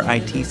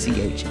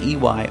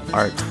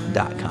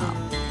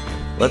cliffritcheyart.com.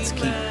 Let's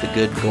keep the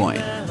good going.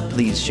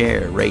 Please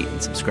share, rate,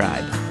 and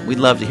subscribe. We'd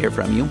love to hear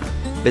from you.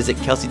 Visit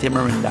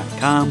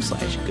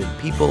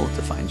kelseytimmerman.com/goodpeople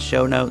to find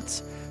show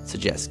notes,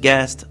 suggest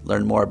guests,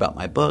 learn more about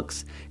my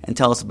books, and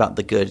tell us about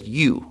the good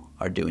you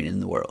are doing in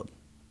the world.